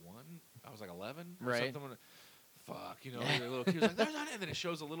 91? I was like 11? Or Right. something when fuck, you know, the little kid's like, there's not, and then it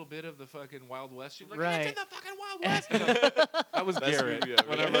shows a little bit of the fucking Wild West. She's like, Right. it's in the fucking Wild West. I was Best Garrett movie ever.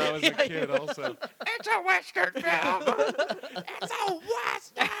 whenever I was a kid. Also, it's a Western film. It's a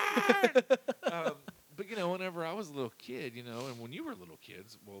Western. But you know, whenever I was a little kid, you know, and when you were little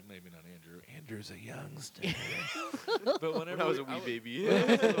kids, well, maybe not Andrew. Andrew's a youngster. But whenever When I was a I wee was- baby. when I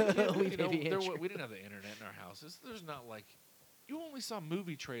was a little kid, Wee you know, baby Andrew. we didn't have the internet in our houses. There's not like, you only saw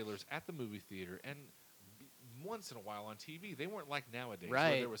movie trailers at the movie theater and once in a while on TV. They weren't like nowadays. Where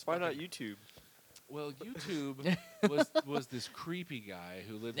Right. there was Why not fucking- YouTube? Well, YouTube was this creepy guy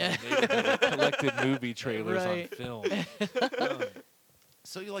who lived in a neighborhood that collected movie trailers Right. on film. Um,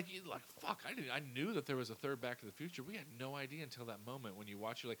 so you're like fuck. I knew that there was a third Back to the Future. We had no idea until that moment when you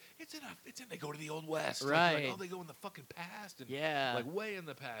watch. You're like, it's in. They go to the old west. Like, you're Right. like, oh, they go in the fucking past and Yeah. like way in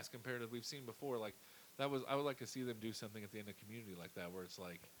the past compared to we've seen before. Like that was. I would like to see them do something at the end of Community like that, where it's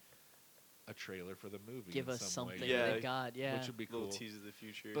like a trailer for the movie. Give in us some way, something you know, Yeah. they've got. Yeah. which would be cool. Little tease of the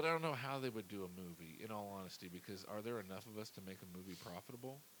future. But I don't know how they would do a movie, in all honesty, because are there enough of us to make a movie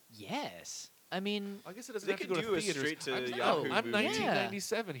profitable? Yes. I I mean, I guess it doesn't They have to could go do to a theaters. straight to I'm, Yahoo I'm movie.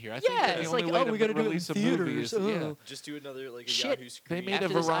 1997 here. I Yeah, think that the it's only like, way oh, to we gotta do it in release a movie is theaters, yeah. Just do another like a Shit. Yahoo They screen. made a after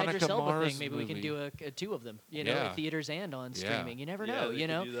this Veronica Idris Elba Mars thing, maybe we can movie. do two of them. You know, Yeah. in theaters and on Yeah. streaming. You never Yeah, know. they You could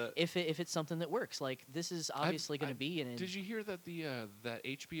know, do that. if it's something that works. Like this is obviously going to be an. Did you hear that the that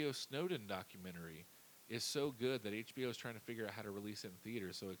HBO Snowden documentary is so good that HBO is trying to figure out how to release it in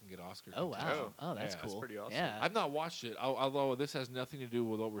theaters so it can get Oscar Oh contention. wow! Oh, that's Yeah. cool. That's pretty awesome. Yeah. I've not watched it, although this has nothing to do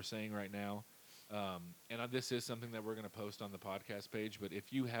with what we're saying right now. This is something that we're going to post on the podcast page. But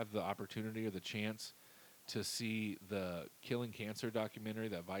if you have the opportunity or the chance to see the Killing Cancer documentary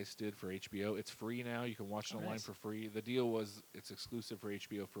that Vice did for HBO, it's free now. You can watch it Oh, online nice. for free. The deal was it's exclusive for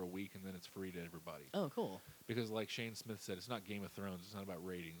HBO for a week, and then it's free to everybody. Oh, cool. Because, like Shane Smith said, it's not Game of Thrones. It's not about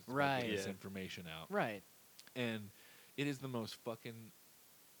ratings. It's about Right. getting this Yeah. information out. Right. And it is the most fucking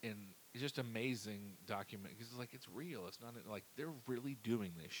and it's just amazing document because it's real. It's not like they're really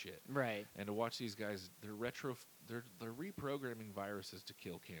doing this shit. Right. And to watch these guys, they're reprogramming viruses to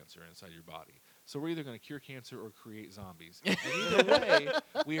kill cancer inside your body. So we're either going to cure cancer or create zombies. And either way,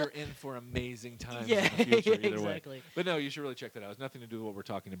 we are in for amazing times Yeah. in the future. Either exactly. way. But no, you should really check that out. It's nothing to do with what we're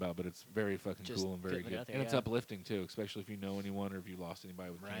talking about, but it's very fucking Just cool and very putting it good. out there, And it's yeah. uplifting too, especially if you know anyone or if you lost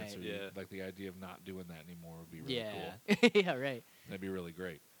anybody with Right. cancer. Yeah. Like the idea of not doing that anymore would be really Yeah. cool. yeah. Right. That'd be really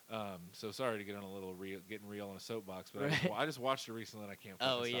great. So sorry to get on a little getting real on a soapbox, but Right. I just watched it recently and I can't.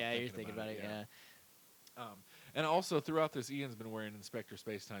 Oh fucking stop yeah, you're thinking about it. Yeah. And also throughout this, Ian's been wearing an Inspector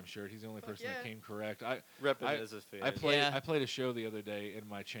Spacetime shirt. He's the only person that yeah. came correct. I Repping as a fan. Yeah. I played a show the other day in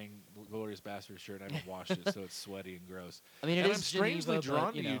my Chang Glorious Bastard shirt. I haven't washed it, so it's sweaty and gross. I mean, it and is I'm strangely Geneva, drawn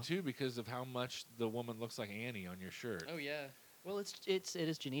but, to you know. too because of how much the woman looks like Annie on your shirt. Oh yeah. Well, it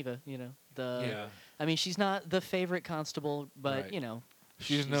is Geneva. You know the. Yeah. I mean, she's not the favorite constable, but Right. you know.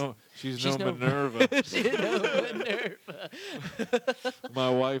 She's no no- Minerva. She's no Minerva. My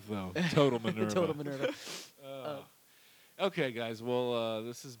wife though, total Minerva. Total Minerva. Okay, guys. Well,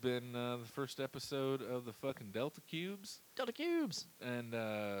 this has been the first episode of the fucking Delta Cubes, Delta Cubes. and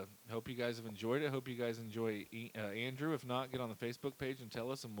hope you guys have enjoyed it. Hope you guys enjoy Andrew. If not, get on the Facebook page and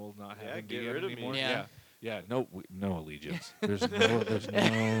tell us, and we'll not have Yeah, him get DM rid of me. anymore. Yeah. Yeah. No allegiance. There's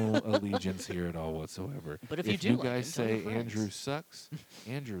no allegiance here at all whatsoever. But if you do you like guys him, tell your say friends. Andrew sucks,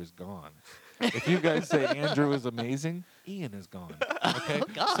 Andrew is gone. If you guys say Andrew is amazing, Ian is gone. Okay. Oh,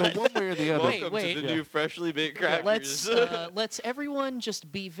 God. So one way or the other. Welcome wait. to the Yeah. new freshly baked Yeah, crackers. let's everyone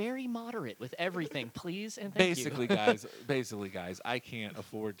just be very moderate with everything, please, and thank Basically, you. guys, I can't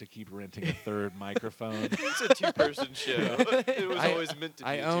afford to keep renting a third microphone. It's a two-person show. It was I- always meant to be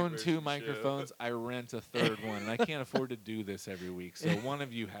I a own two-person two show. microphones. I rent a third one, and I can't afford to do this every week. So one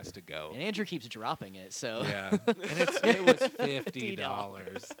of you has to go. And Andrew keeps dropping it, so Yeah, and it was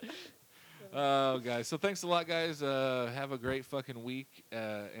 $50. Oh, guys. So thanks a lot, guys. Have a great fucking week.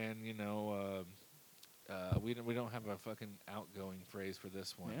 And we don't have a fucking outgoing phrase for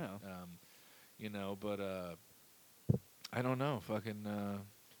this one. Yeah. But I don't know. Fucking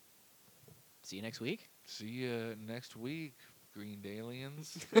see you next week. see you next week, Green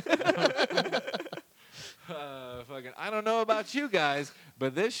Dalians. Fucking, I don't know about you guys,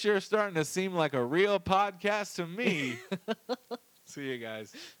 but this sure starting to seem like a real podcast to me. See you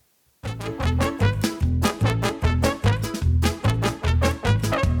guys.